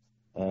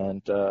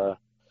 and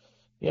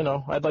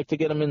I'd like to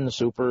get him in the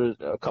Super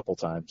a couple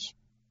times.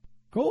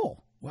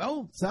 Cool.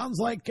 Well, sounds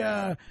like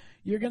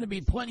you're going to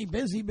be plenty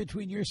busy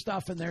between your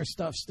stuff and their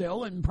stuff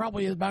still, and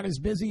probably about as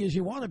busy as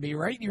you want to be,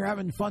 right? And you're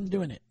having fun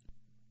doing it.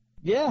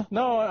 Yeah.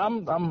 No,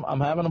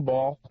 I'm having a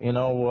ball.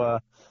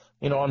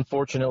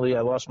 Unfortunately,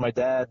 I lost my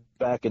dad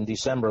back in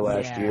December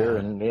last year,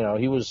 and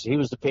he was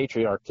the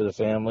patriarch to the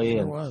family,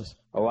 and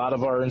a lot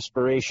of our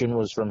inspiration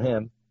was from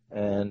him.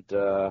 And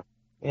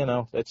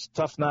it's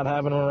tough not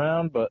having him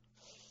around, but.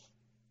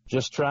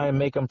 Just try and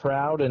make them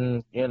proud,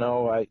 and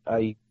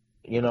I've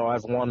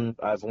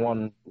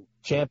won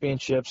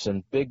championships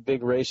and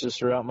big races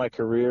throughout my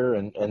career,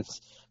 and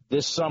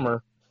this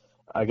summer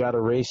I got a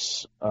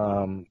race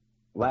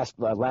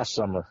last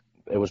summer.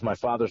 It was my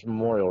father's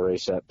memorial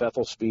race at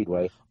Bethel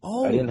Speedway.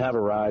 Oh. I didn't have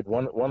a ride.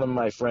 One of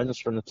my friends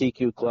from the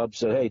TQ club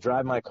said, "Hey,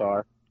 drive my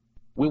car."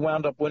 We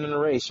wound up winning the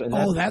race, and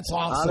that's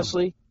awesome.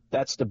 Honestly,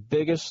 that's the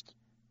biggest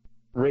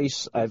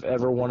race I've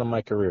ever won in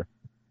my career.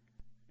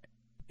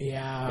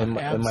 Yeah, in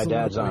my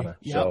dad's honor.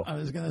 Yep, so. I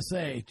was going to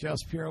say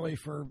just purely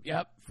for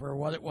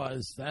what it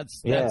was.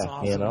 That's I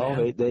awesome.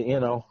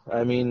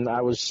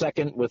 was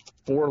second with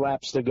 4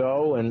 laps to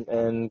go, and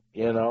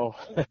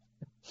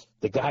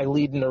the guy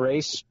leading the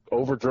race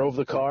overdrove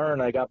the car,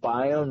 and I got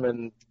by him,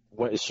 and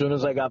as soon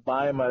as I got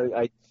by him,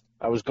 I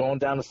was going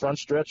down the front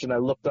stretch, and I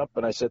looked up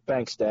and I said,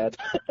 "Thanks, Dad."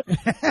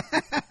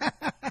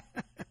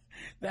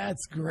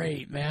 That's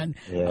great, man.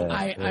 Yeah,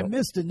 I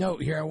missed a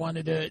note here. I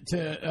wanted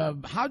to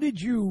how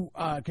did you,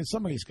 because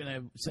somebody's going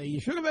to say,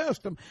 you should have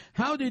asked him,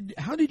 how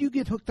did you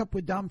get hooked up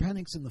with Don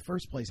Penix in the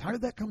first place? How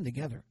did that come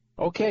together?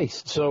 Okay,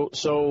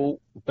 so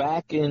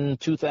back in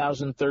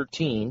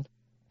 2013,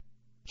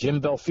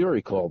 Jim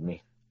Belfiore called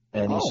me,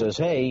 and he says,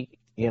 hey,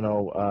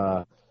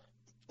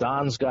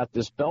 Don's got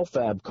this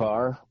Belfab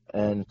car,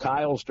 and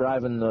Kyle's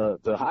driving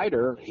the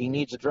Hyder. He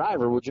needs a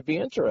driver. Would you be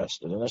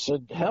interested? And I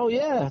said, hell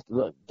yeah,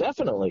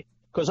 definitely.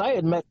 Because I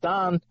had met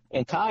Don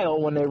and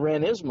Kyle when they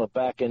ran ISMA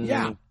back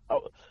in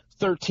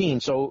 13.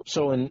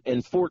 So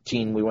in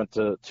 14 we went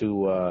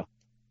to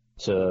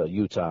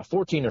Utah,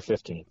 14 or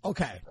 15.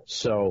 Okay.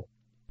 So,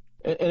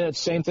 and it's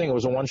the same thing. It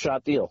was a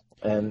one-shot deal.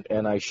 And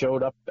I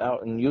showed up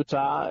out in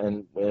Utah,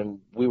 and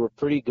we were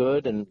pretty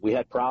good, and we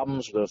had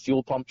problems. The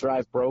fuel pump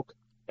drive broke,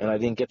 and I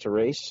didn't get to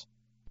race.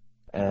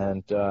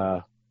 And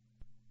the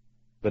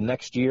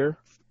next year,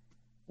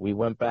 we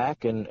went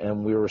back,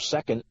 and we were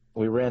second.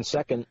 We ran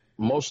second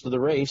most of the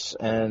race,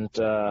 and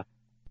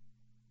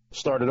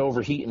started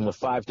overheating with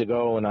 5 to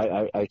go, and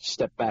I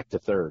stepped back to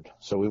third.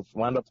 So we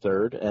wound up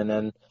third, and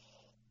then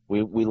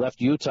we left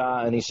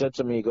Utah, and he said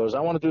to me, he goes, I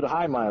want to do the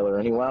high miler.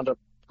 And he wound up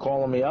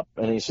calling me up,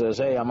 and he says,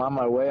 hey, I'm on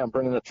my way. I'm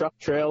bringing the truck,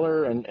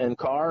 trailer, and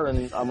car,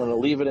 and I'm going to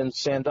leave it in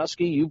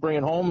Sandusky. You bring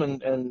it home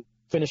and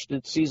finish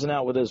the season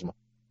out with ISMA.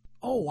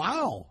 Oh,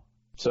 wow.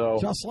 So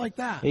just like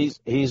that.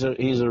 He's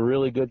a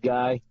really good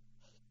guy.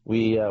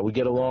 We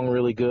get along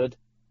really good,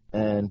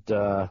 and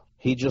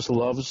he just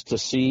loves to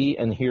see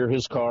and hear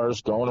his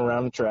cars going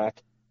around the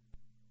track.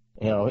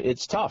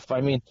 It's tough.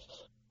 I mean,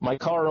 my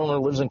car owner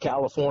lives in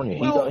California.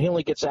 He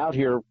only gets out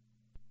here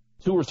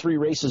 2 or 3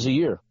 races a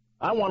year.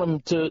 I want him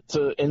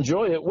to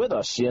enjoy it with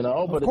us,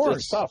 but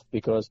it's tough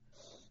because,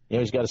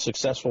 he's got a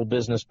successful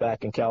business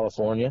back in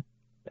California,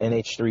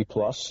 NH3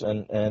 Plus,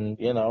 and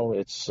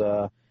it's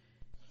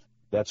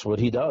that's what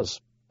he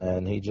does.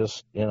 And he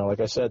just,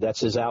 like I said, that's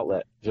his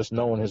outlet. Just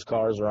knowing his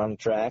cars are on the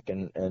track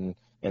and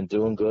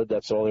doing good,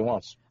 that's all he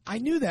wants. I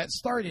knew that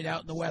started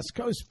out in the West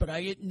Coast, but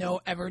I didn't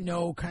ever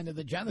know kind of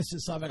the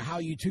genesis of it, how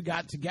you two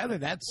got together.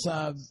 That's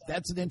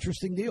an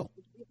interesting deal.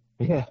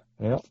 Yeah.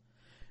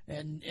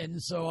 And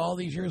so all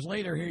these years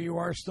later, here you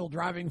are still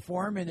driving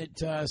for him, and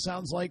it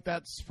sounds like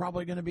that's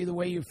probably going to be the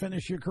way you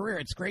finish your career.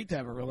 It's great to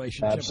have a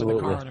relationship with a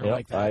car owner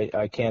like that.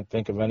 I can't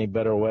think of any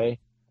better way.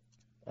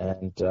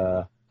 And,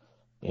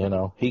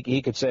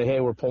 he could say, hey,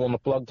 we're pulling the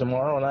plug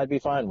tomorrow, and I'd be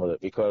fine with it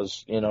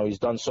because, he's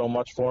done so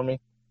much for me.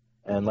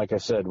 And like I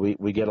said,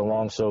 we get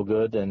along so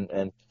good,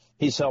 and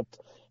he's helped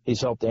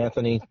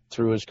Anthony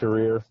through his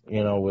career,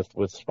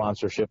 with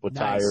sponsorship with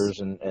tires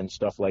and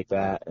stuff like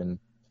that. And,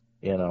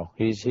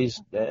 it's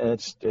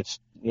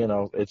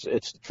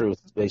the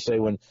truth. They say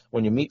when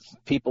you meet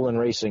people in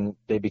racing,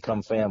 they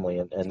become family,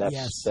 and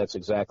that's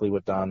exactly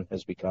what Don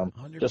has become.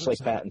 100%. Just like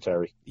Pat and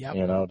Terry.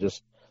 Yep.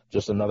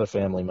 Just another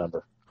family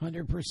member.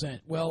 100%.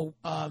 Well,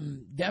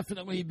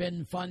 definitely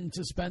been fun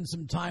to spend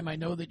some time. I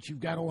know that you've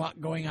got a lot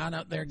going on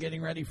out there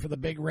getting ready for the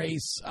big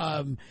race.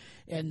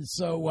 And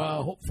so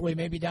hopefully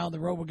maybe down the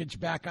road we'll get you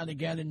back on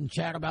again and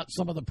chat about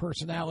some of the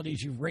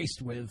personalities you've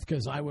raced with,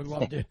 because I would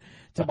love to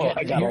get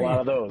I got a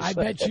lot of those. I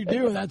bet you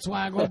do. That's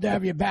why I'd love to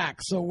have you back.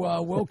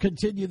 So we'll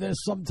continue this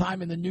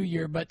sometime in the new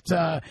year. But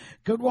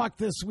good luck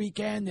this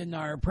weekend, and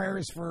our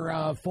prayers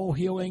for full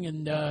healing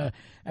and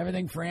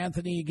everything for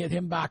Anthony, get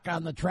him back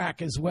on the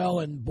track as well.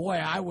 And, boy,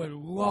 I would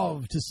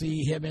love to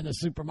see him in a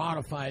super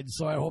modified,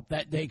 so I hope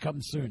that day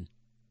comes soon.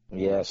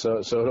 Yeah,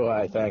 so do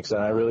I. Thanks,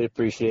 and I really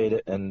appreciate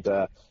it, and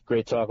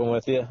great talking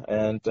with you.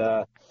 And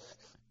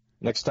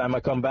next time I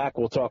come back,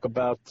 we'll talk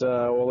about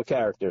all the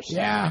characters.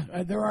 Yeah,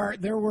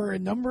 there were a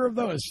number of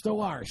those,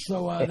 still are.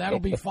 So that'll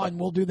be fun.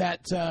 We'll do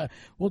that.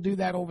 We'll do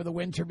that over the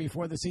winter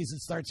before the season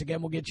starts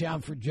again. We'll get you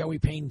on for Joey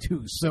Payne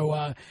too.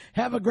 So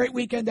have a great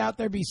weekend out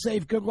there. Be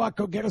safe. Good luck.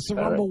 Go get us a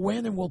Rumble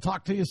win, and we'll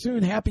talk to you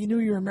soon. Happy New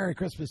Year and Merry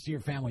Christmas to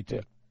your family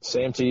too.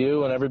 Same to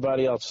you and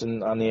everybody else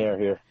on the air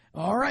here.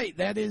 All right,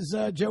 that is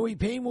Joey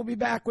Payne. We'll be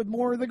back with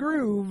more of The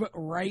Groove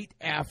right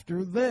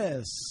after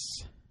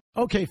this.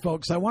 Okay,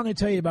 folks, I want to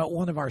tell you about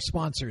one of our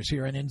sponsors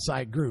here on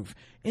Inside Groove,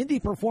 Indy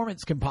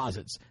Performance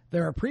Composites.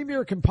 They're a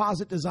premier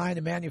composite design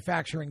and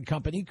manufacturing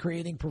company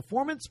creating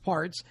performance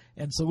parts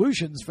and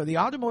solutions for the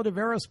automotive,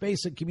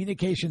 aerospace, and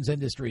communications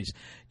industries.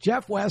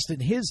 Jeff West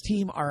and his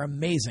team are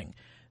amazing.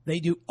 They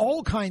do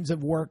all kinds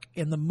of work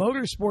in the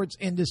motorsports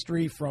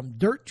industry, from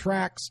dirt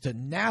tracks to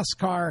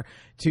NASCAR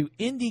to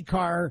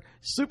IndyCar,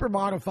 super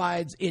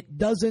modifieds. It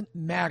doesn't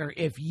matter.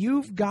 If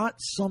you've got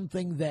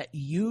something that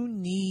you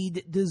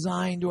need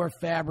designed or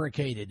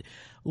fabricated,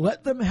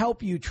 let them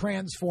help you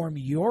transform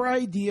your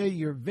idea,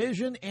 your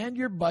vision, and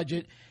your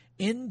budget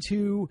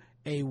into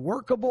a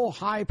workable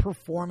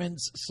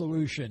high-performance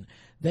solution.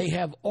 They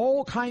have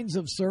all kinds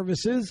of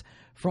services,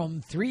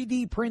 from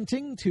 3D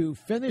printing to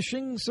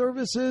finishing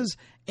services.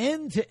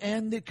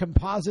 End-to-end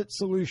composite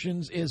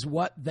solutions is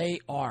what they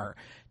are.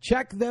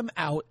 Check them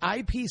out,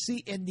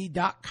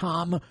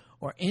 ipcindy.com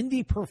or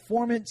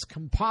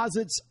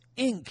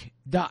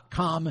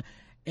indyperformancecompositesinc.com,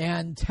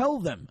 and tell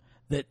them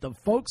that the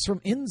folks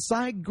from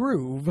Inside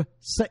Groove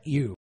sent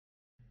you.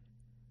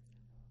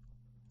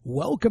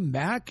 Welcome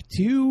back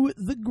to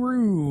The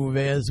Groove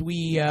as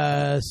we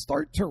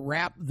start to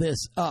wrap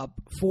this up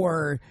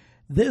for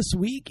this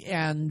week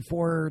and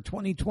for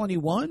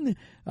 2021.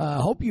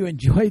 Hope you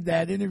enjoyed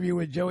that interview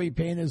with Joey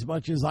Payne as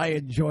much as I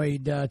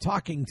enjoyed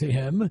talking to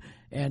him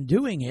and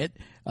doing it.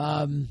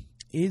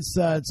 It's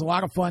a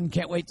lot of fun.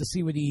 Can't wait to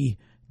see what he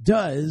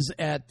does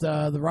at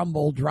the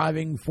Rumble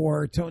driving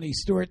for Tony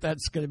Stewart.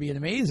 That's going to be an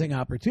amazing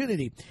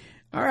opportunity.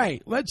 All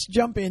right, let's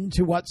jump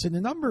into what's in the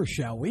numbers,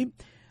 shall we?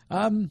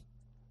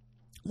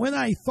 When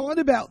I thought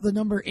about the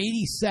number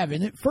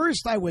 87, at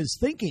first I was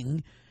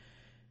thinking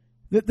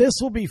that this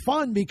will be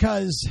fun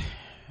because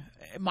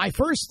my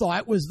first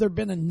thought was there've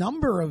been a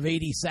number of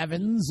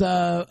 87s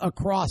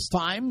across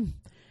time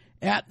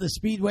at the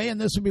Speedway, and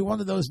this would be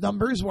one of those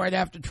numbers where I'd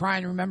have to try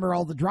and remember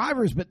all the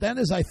drivers. But then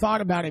as I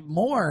thought about it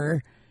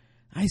more,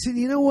 I said,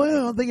 you know what, I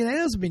don't think it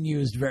has been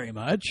used very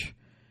much.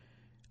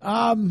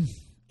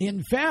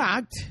 In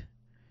fact,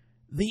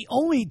 the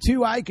only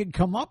two I could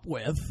come up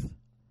with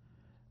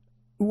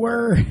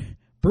were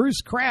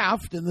Bruce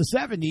Kraft in the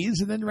 70s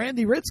and then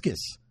Randy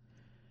Ritzkes.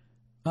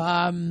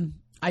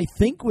 I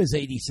think was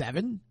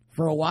 87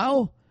 for a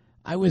while.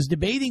 I was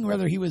debating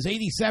whether he was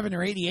 87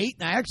 or 88,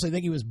 and I actually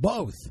think he was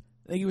both.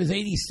 I think he was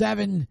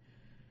 87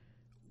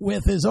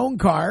 with his own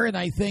car, and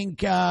I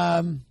think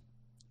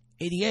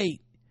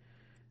 88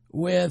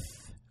 with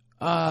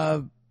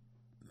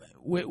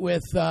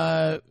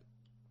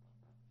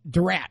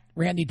Durant,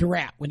 Randy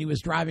Durant, when he was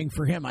driving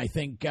for him. I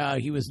think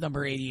he was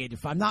number 88.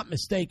 If I'm not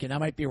mistaken, I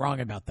might be wrong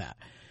about that.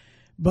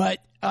 But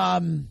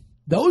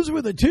those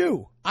were the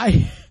two.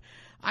 I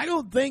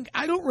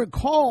don't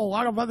recall a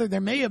lot of other.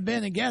 There may have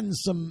been, again,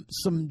 some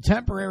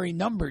temporary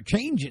number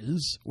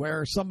changes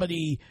where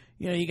somebody,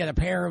 you get a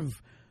pair of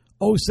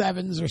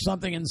 07s or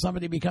something and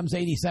somebody becomes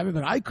 87,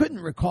 but I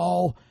couldn't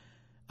recall.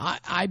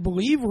 I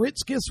believe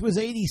Ritzkes was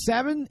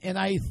 87, and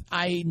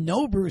I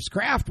know Bruce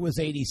Kraft was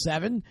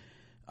 87.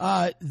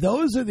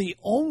 Those are the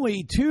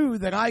only two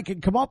that I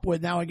could come up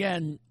with. Now,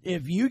 again,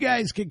 if you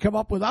guys could come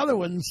up with other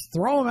ones,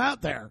 throw them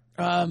out there.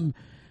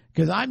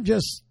 Because I'm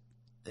just,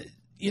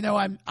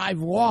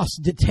 I've lost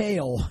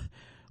detail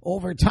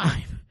over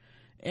time.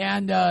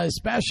 And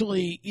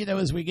especially,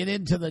 as we get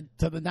into the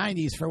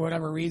 90s, for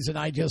whatever reason,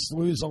 I just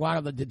lose a lot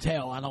of the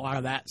detail on a lot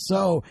of that.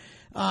 So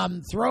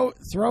throw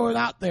it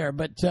out there.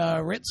 But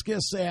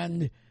Ritzkes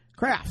and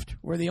Kraft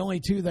were the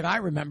only two that I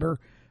remember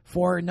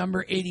for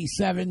number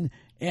 87.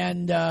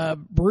 And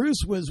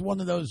Bruce was one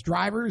of those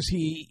drivers.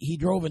 He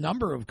drove a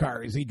number of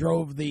cars. He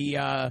drove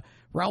the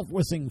Ralph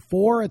Wissing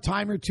 4 a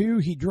time or two.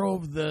 He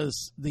drove the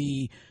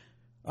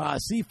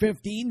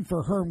C-15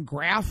 for Herm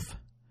Graf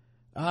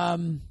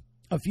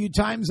a few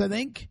times, I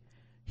think.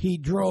 He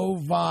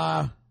drove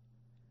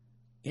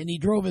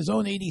his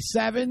own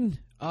 87.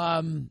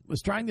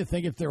 Was trying to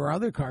think if there were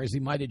other cars he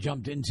might have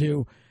jumped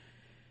into.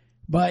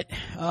 But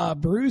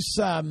Bruce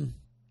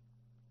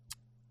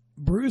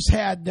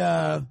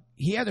had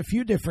he had a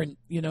few different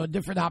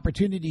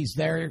opportunities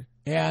there,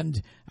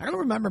 and I don't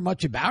remember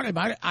much about him.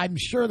 I'm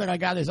sure that I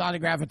got his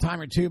autograph a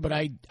time or two, but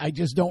I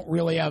just don't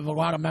really have a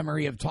lot of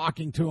memory of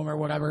talking to him or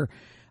whatever.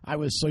 I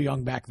was so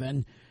young back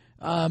then.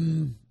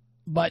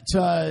 But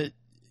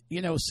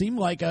seemed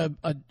like a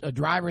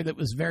driver that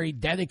was very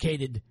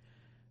dedicated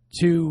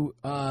to,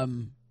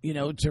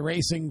 to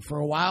racing for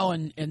a while.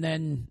 And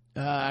then,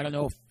 I don't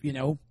know if,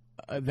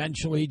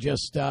 eventually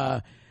just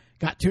got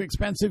too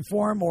expensive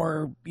for him,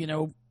 or,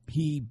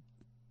 he,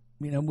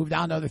 moved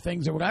on to other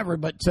things or whatever.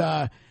 But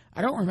I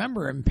don't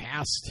remember him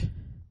past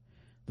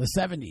the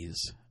 70s.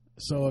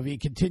 So if he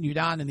continued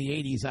on in the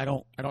 80s, I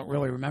don't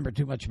really remember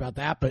too much about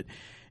that. But,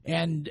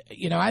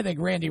 I think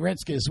Randy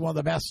Ritzkes is one of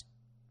the best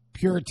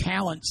pure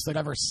talents that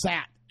ever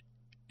sat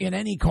in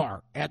any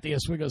car at the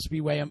Oswego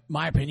Speedway, in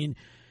my opinion.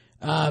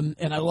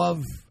 And I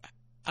love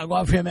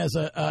him as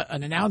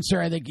an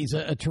announcer. I think he's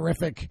a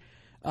terrific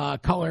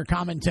color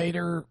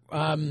commentator.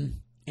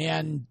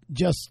 And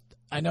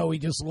I know he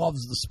just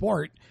loves the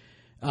sport.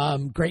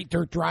 Great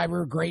dirt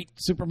driver, great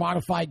super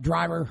modified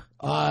driver.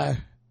 I'll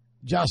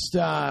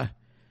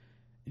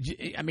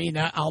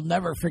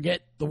never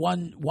forget the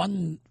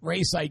one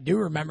race I do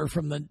remember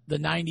from the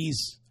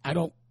 90s.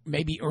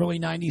 Maybe early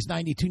 90s,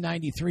 92,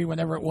 93,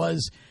 whenever it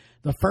was,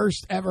 the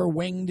first ever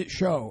winged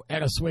show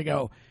at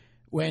Oswego,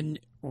 when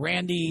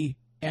Randy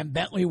and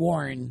Bentley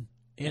Warren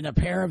in a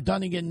pair of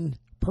Dunnigan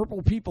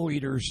purple people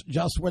eaters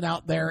just went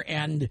out there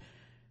and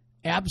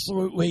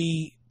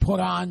absolutely put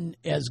on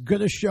as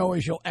good a show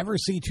as you'll ever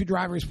see two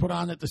drivers put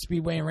on at the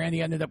Speedway, and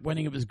Randy ended up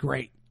winning. It was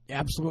great.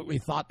 Absolutely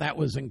thought that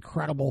was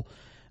incredible.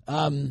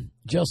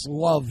 Just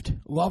loved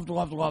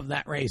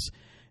that race.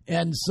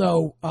 And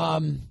so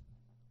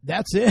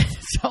that's it.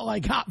 That's all I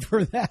got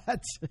for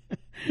that.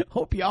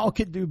 Hope y'all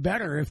can do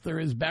better if there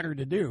is better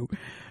to do.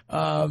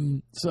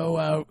 Again,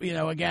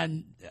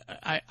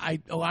 I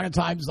a lot of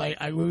times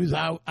I lose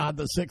out on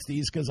the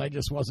 60s because I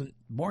just wasn't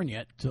born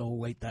yet till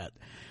late that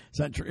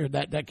century or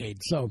that decade.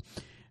 So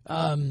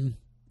if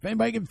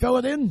anybody can fill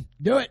it in,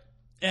 do it.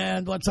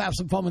 and let's have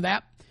some fun with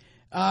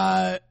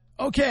that.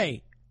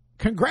 Okay,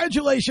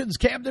 congratulations,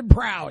 Camden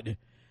Proud.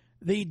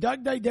 The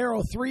Doug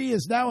Didero 3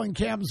 is now in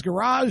Cam's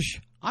garage.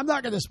 I'm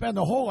not going to spend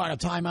a whole lot of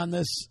time on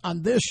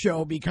this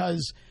show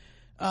because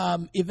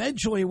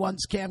eventually,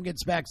 once Cam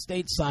gets back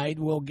stateside,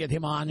 we'll get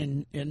him on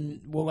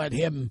and we'll let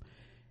him,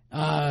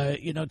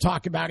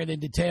 talk about it in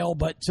detail.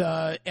 But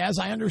as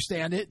I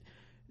understand it,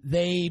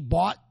 they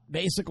bought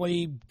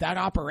basically that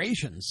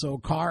operation. So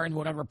car and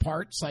whatever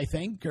parts, I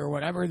think, or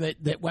whatever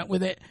that went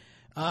with it.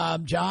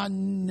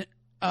 John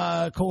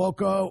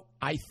Coloco,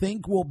 I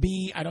think, will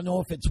be, I don't know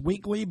if it's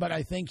weekly, but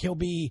I think he'll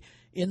be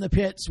in the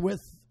pits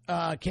with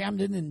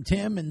Camden and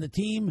Tim and the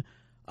team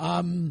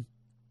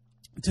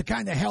to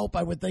kind of help,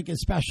 I would think,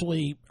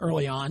 especially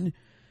early on.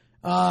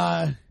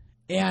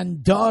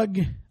 And Doug,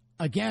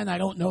 again, I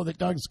don't know that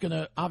Doug's going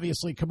to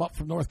obviously come up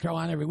from North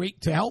Carolina every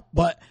week to help,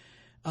 but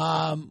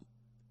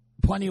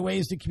plenty of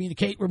ways to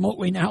communicate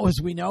remotely now, as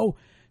we know.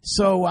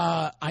 So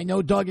I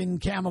know Doug and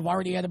Cam have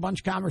already had a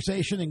bunch of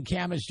conversation, and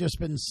Cam has just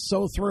been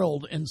so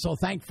thrilled and so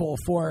thankful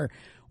for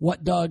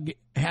what Doug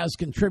has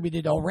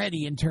contributed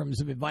already in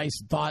terms of advice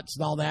and thoughts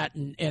and all that.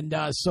 And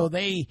so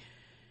they,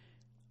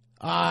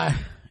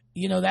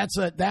 that's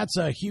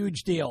a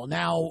huge deal.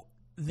 Now,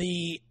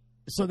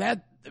 so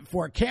that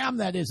for Cam,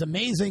 that is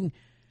amazing.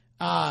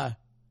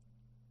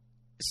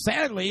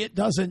 Sadly, it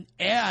doesn't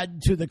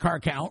add to the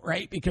car count,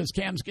 right? Because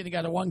Cam's getting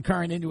out of one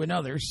car and into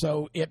another.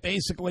 So it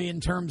basically,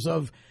 in terms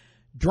of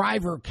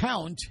driver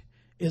count,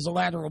 is a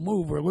lateral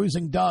move. We're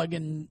losing Doug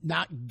and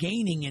not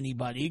gaining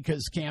anybody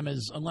because Cam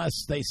is,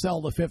 unless they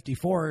sell the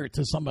 54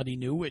 to somebody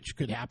new, which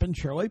could happen,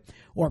 surely,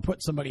 or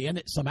put somebody in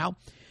it somehow.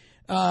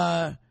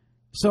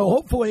 So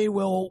hopefully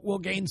we'll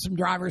gain some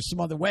drivers some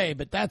other way.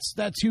 But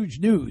that's huge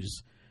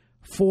news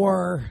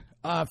for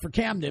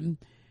Camden.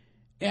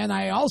 And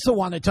I also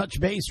want to touch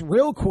base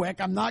real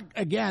quick.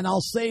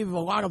 I'll save a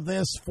lot of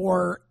this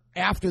for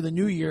after the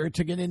new year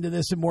to get into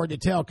this in more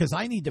detail because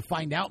I need to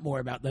find out more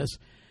about this.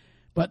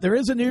 But there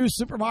is a new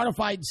super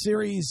modified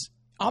series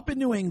up in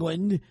New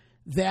England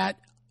that,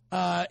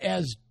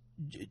 as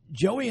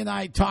Joey and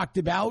I talked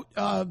about,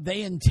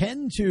 they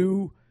intend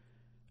to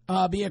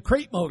be a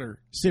crate motor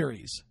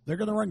series. They're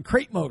going to run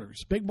crate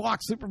motors, big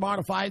block super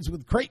modifieds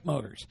with crate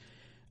motors.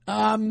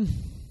 I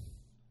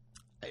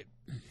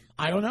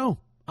don't know.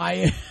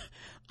 I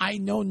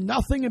know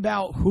nothing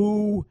about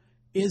who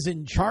is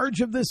in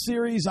charge of this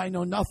series. I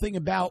know nothing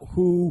about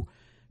who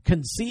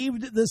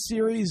conceived this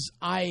series.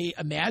 I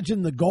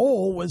imagine the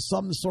goal was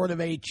some sort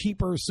of a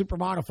cheaper super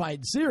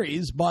modified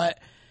series, but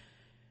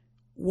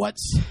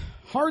what's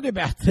hard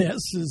about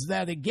this is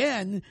that,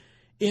 again,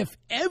 if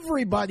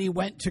everybody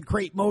went to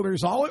crate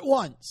motors all at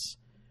once,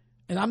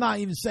 and I'm not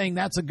even saying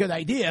that's a good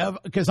idea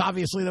because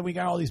obviously then we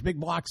got all these big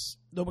blocks.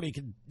 Nobody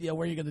can,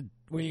 what are you going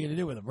to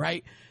do with them,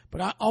 right?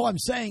 But all I'm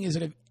saying is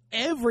that if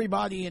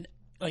everybody in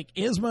like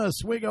ISMA,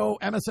 Oswego,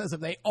 MSS, if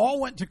they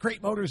all went to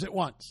crate motors at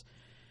once,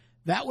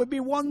 that would be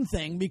one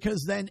thing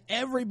because then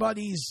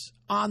everybody's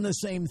on the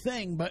same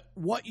thing. But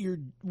what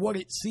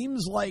it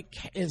seems like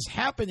is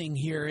happening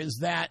here is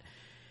that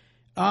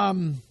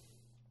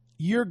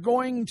you're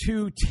going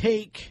to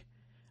take,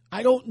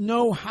 I don't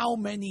know how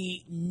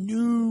many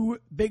new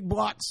big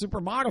block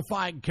super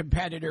modified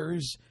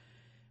competitors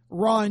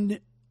run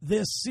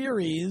this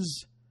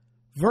series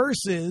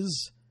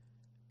versus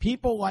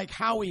people like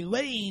Howie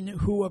Lane,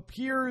 who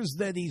appears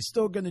that he's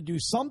still going to do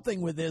something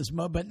with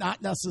ISMA, but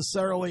not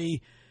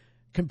necessarily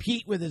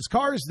compete with his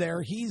cars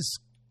there. He's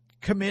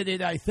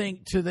committed, I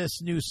think, to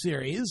this new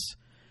series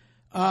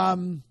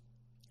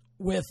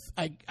with,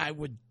 I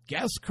would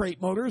guess,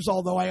 crate motors,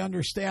 although I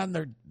understand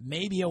they're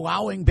maybe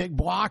allowing big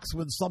blocks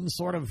with some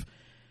sort of,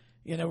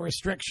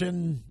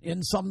 restriction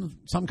in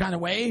some kind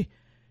of way.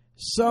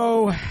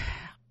 So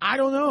I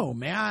don't know,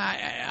 man.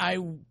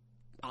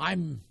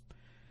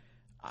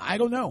 I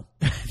don't know.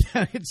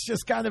 It's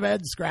just kind of a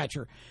head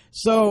scratcher.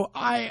 So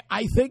I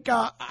think,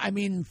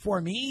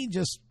 for me,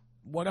 just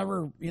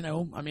whatever,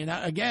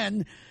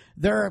 again,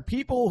 there are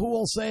people who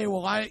will say,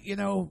 well, you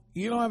don't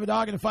have a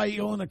dog in the fight,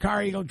 you own a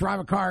car, you don't drive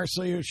a car,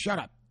 so you shut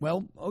up.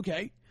 Well,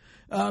 okay.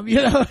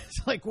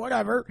 It's like,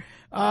 whatever.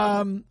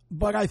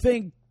 But I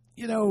think,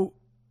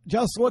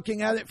 just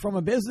looking at it from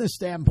a business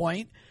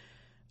standpoint,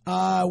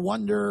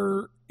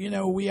 wonder,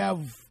 we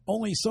have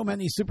only so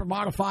many super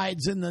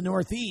modifieds in the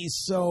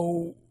Northeast,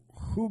 so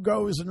who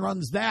goes and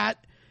runs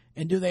that?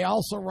 And do they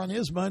also run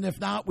ISMA? And if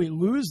not, we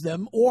lose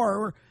them.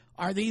 Or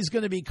are these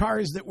going to be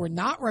cars that were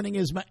not running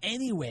ISMA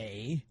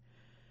anyway,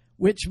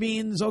 which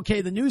means,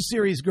 okay, the new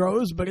series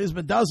grows, but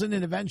ISMA doesn't,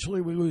 and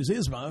eventually we lose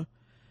ISMA.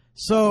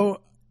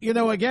 So,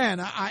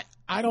 again,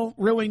 I don't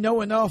really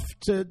know enough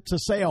to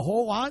say a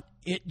whole lot.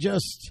 It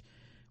just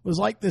was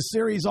like this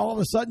series all of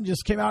a sudden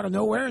just came out of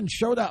nowhere and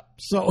showed up.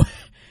 So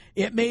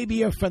it may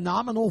be a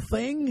phenomenal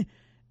thing,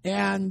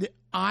 and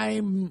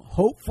I'm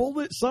hopeful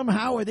that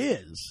somehow it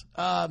is.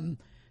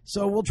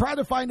 So we'll try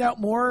to find out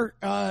more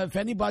if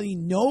anybody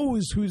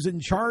knows who's in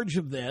charge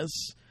of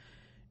this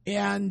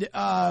and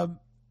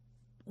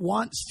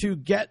wants to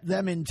get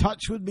them in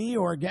touch with me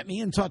or get me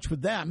in touch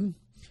with them.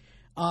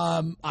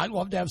 I'd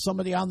love to have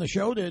somebody on the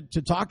show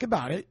to talk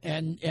about it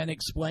and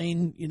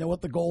explain,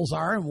 what the goals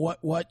are and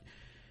what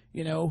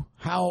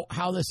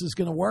how this is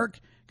going to work.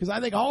 Because I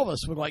think all of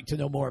us would like to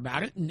know more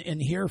about it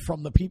and hear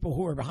from the people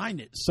who are behind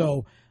it.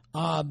 So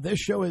this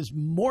show is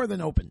more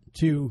than open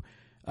to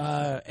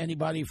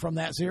anybody from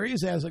that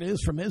series, as it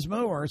is from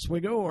ISMO or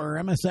Oswego or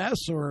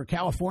MSS or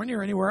California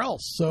or anywhere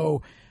else.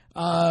 So,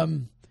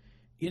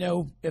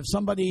 if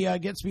somebody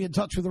gets me in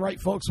touch with the right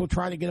folks, we'll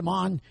try to get them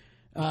on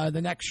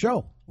the next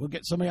show. We'll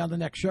get somebody on the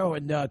next show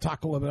and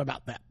talk a little bit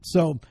about that.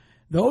 So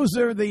those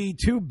are the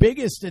two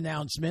biggest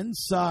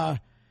announcements. Other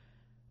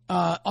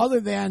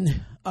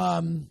than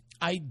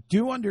I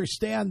do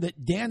understand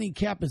that Danny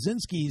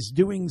Kapazinski is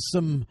doing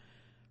some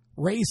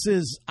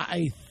races,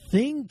 I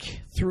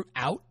think,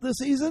 throughout the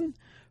season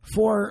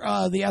for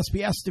the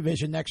SBS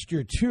division next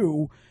year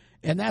too,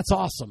 and that's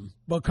awesome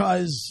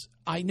because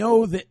I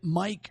know that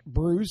Mike,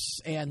 Bruce,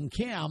 and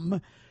Cam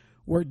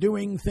were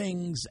doing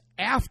things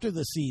after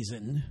the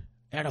season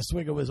at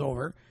Oswego was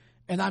over,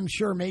 and I'm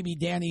sure maybe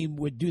Danny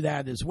would do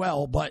that as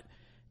well, but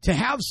to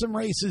have some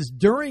races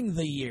during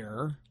the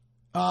year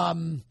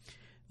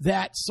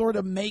that sort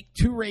of make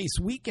 2 race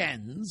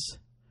weekends,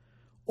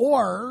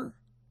 or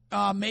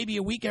maybe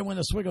a weekend when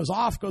Oswego's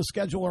off, go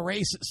schedule a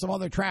race at some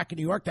other track in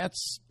New York.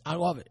 I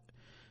love it.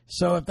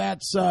 So if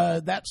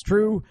that's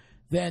true,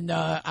 then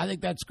I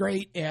think that's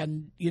great.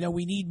 And,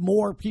 we need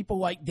more people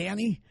like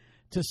Danny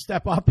to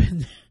step up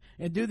and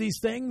do these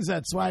things.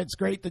 That's why it's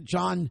great that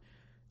John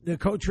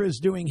Nicotra is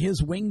doing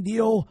his wing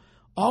deal.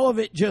 All of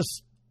it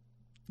just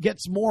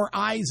gets more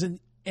eyes and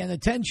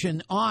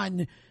attention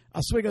on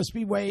Oswego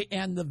Speedway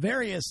and the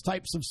various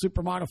types of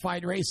super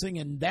modified racing,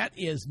 and that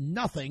is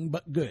nothing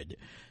but good.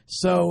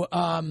 So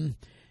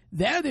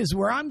that is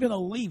where I'm going to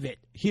leave it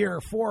here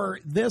for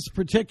this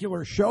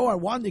particular show. I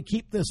wanted to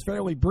keep this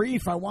fairly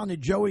brief. I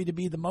wanted Joey to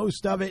be the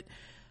most of it.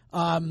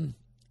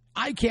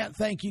 I can't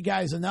thank you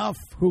guys enough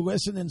who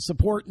listen and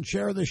support and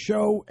share the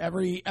show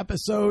every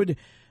episode.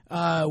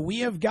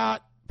 We have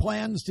got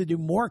plans to do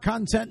more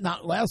content,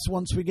 not less,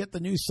 once we get the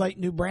new site,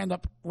 new brand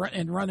up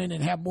and running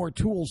and have more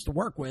tools to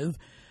work with.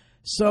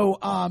 So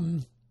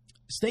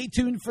stay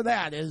tuned for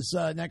that as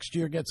next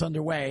year gets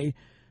underway.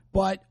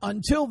 But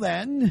until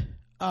then,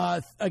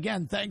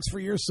 again, thanks for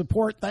your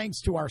support.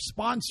 Thanks to our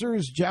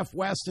sponsors, Jeff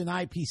West and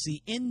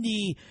IPC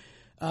Indy.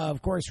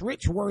 Of course,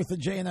 Rich Worth of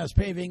J&S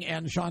Paving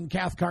and Sean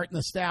Cathcart and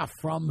the staff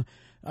from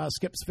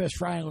Skip's Fish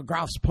Fry and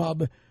LaGroff's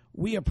Pub.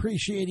 We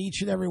appreciate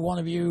each and every one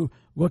of you.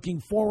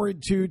 Looking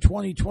forward to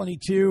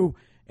 2022,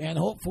 and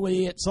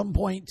hopefully at some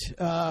point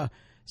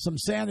some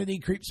sanity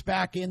creeps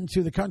back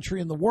into the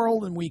country and the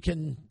world, and we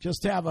can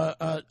just have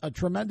a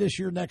tremendous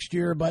year next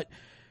year. But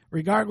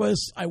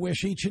regardless, I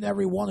wish each and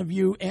every one of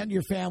you and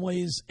your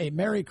families a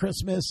Merry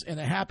Christmas and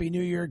a Happy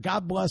New Year.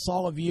 God bless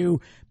all of you.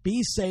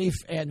 Be safe,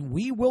 and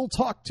we will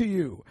talk to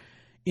you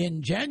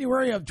in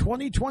January of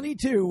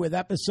 2022 with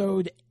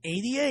episode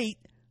 88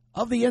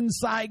 of The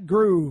Inside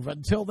Groove.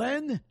 Until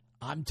then,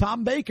 I'm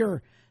Tom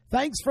Baker.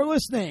 Thanks for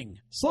listening.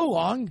 So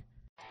long.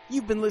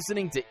 You've been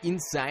listening to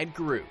Inside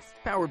Groove,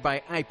 powered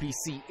by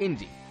IPC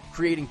Indy,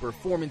 creating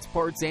performance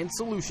parts and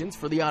solutions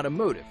for the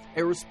automotive,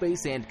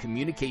 aerospace, and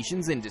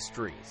communications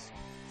industries.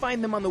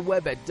 Find them on the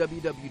web at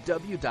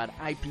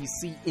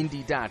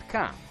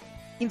www.ipcindy.com.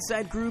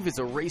 Inside Groove is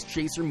a Race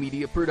Chaser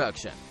Media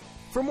production.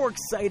 For more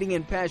exciting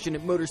and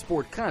passionate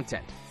motorsport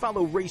content,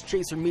 follow Race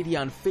Chaser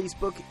Media on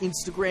Facebook,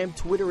 Instagram,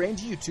 Twitter, and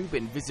YouTube,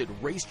 and visit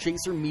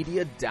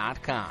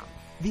racechasermedia.com.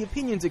 The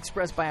opinions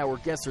expressed by our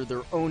guests are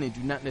their own and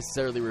do not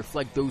necessarily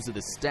reflect those of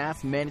the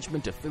staff,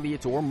 management,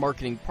 affiliates, or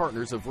marketing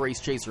partners of Race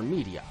Chaser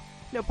Media.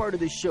 No part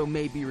of this show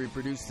may be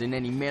reproduced in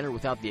any manner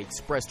without the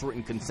expressed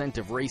written consent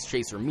of Race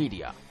Chaser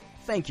Media.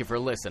 Thank you for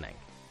listening.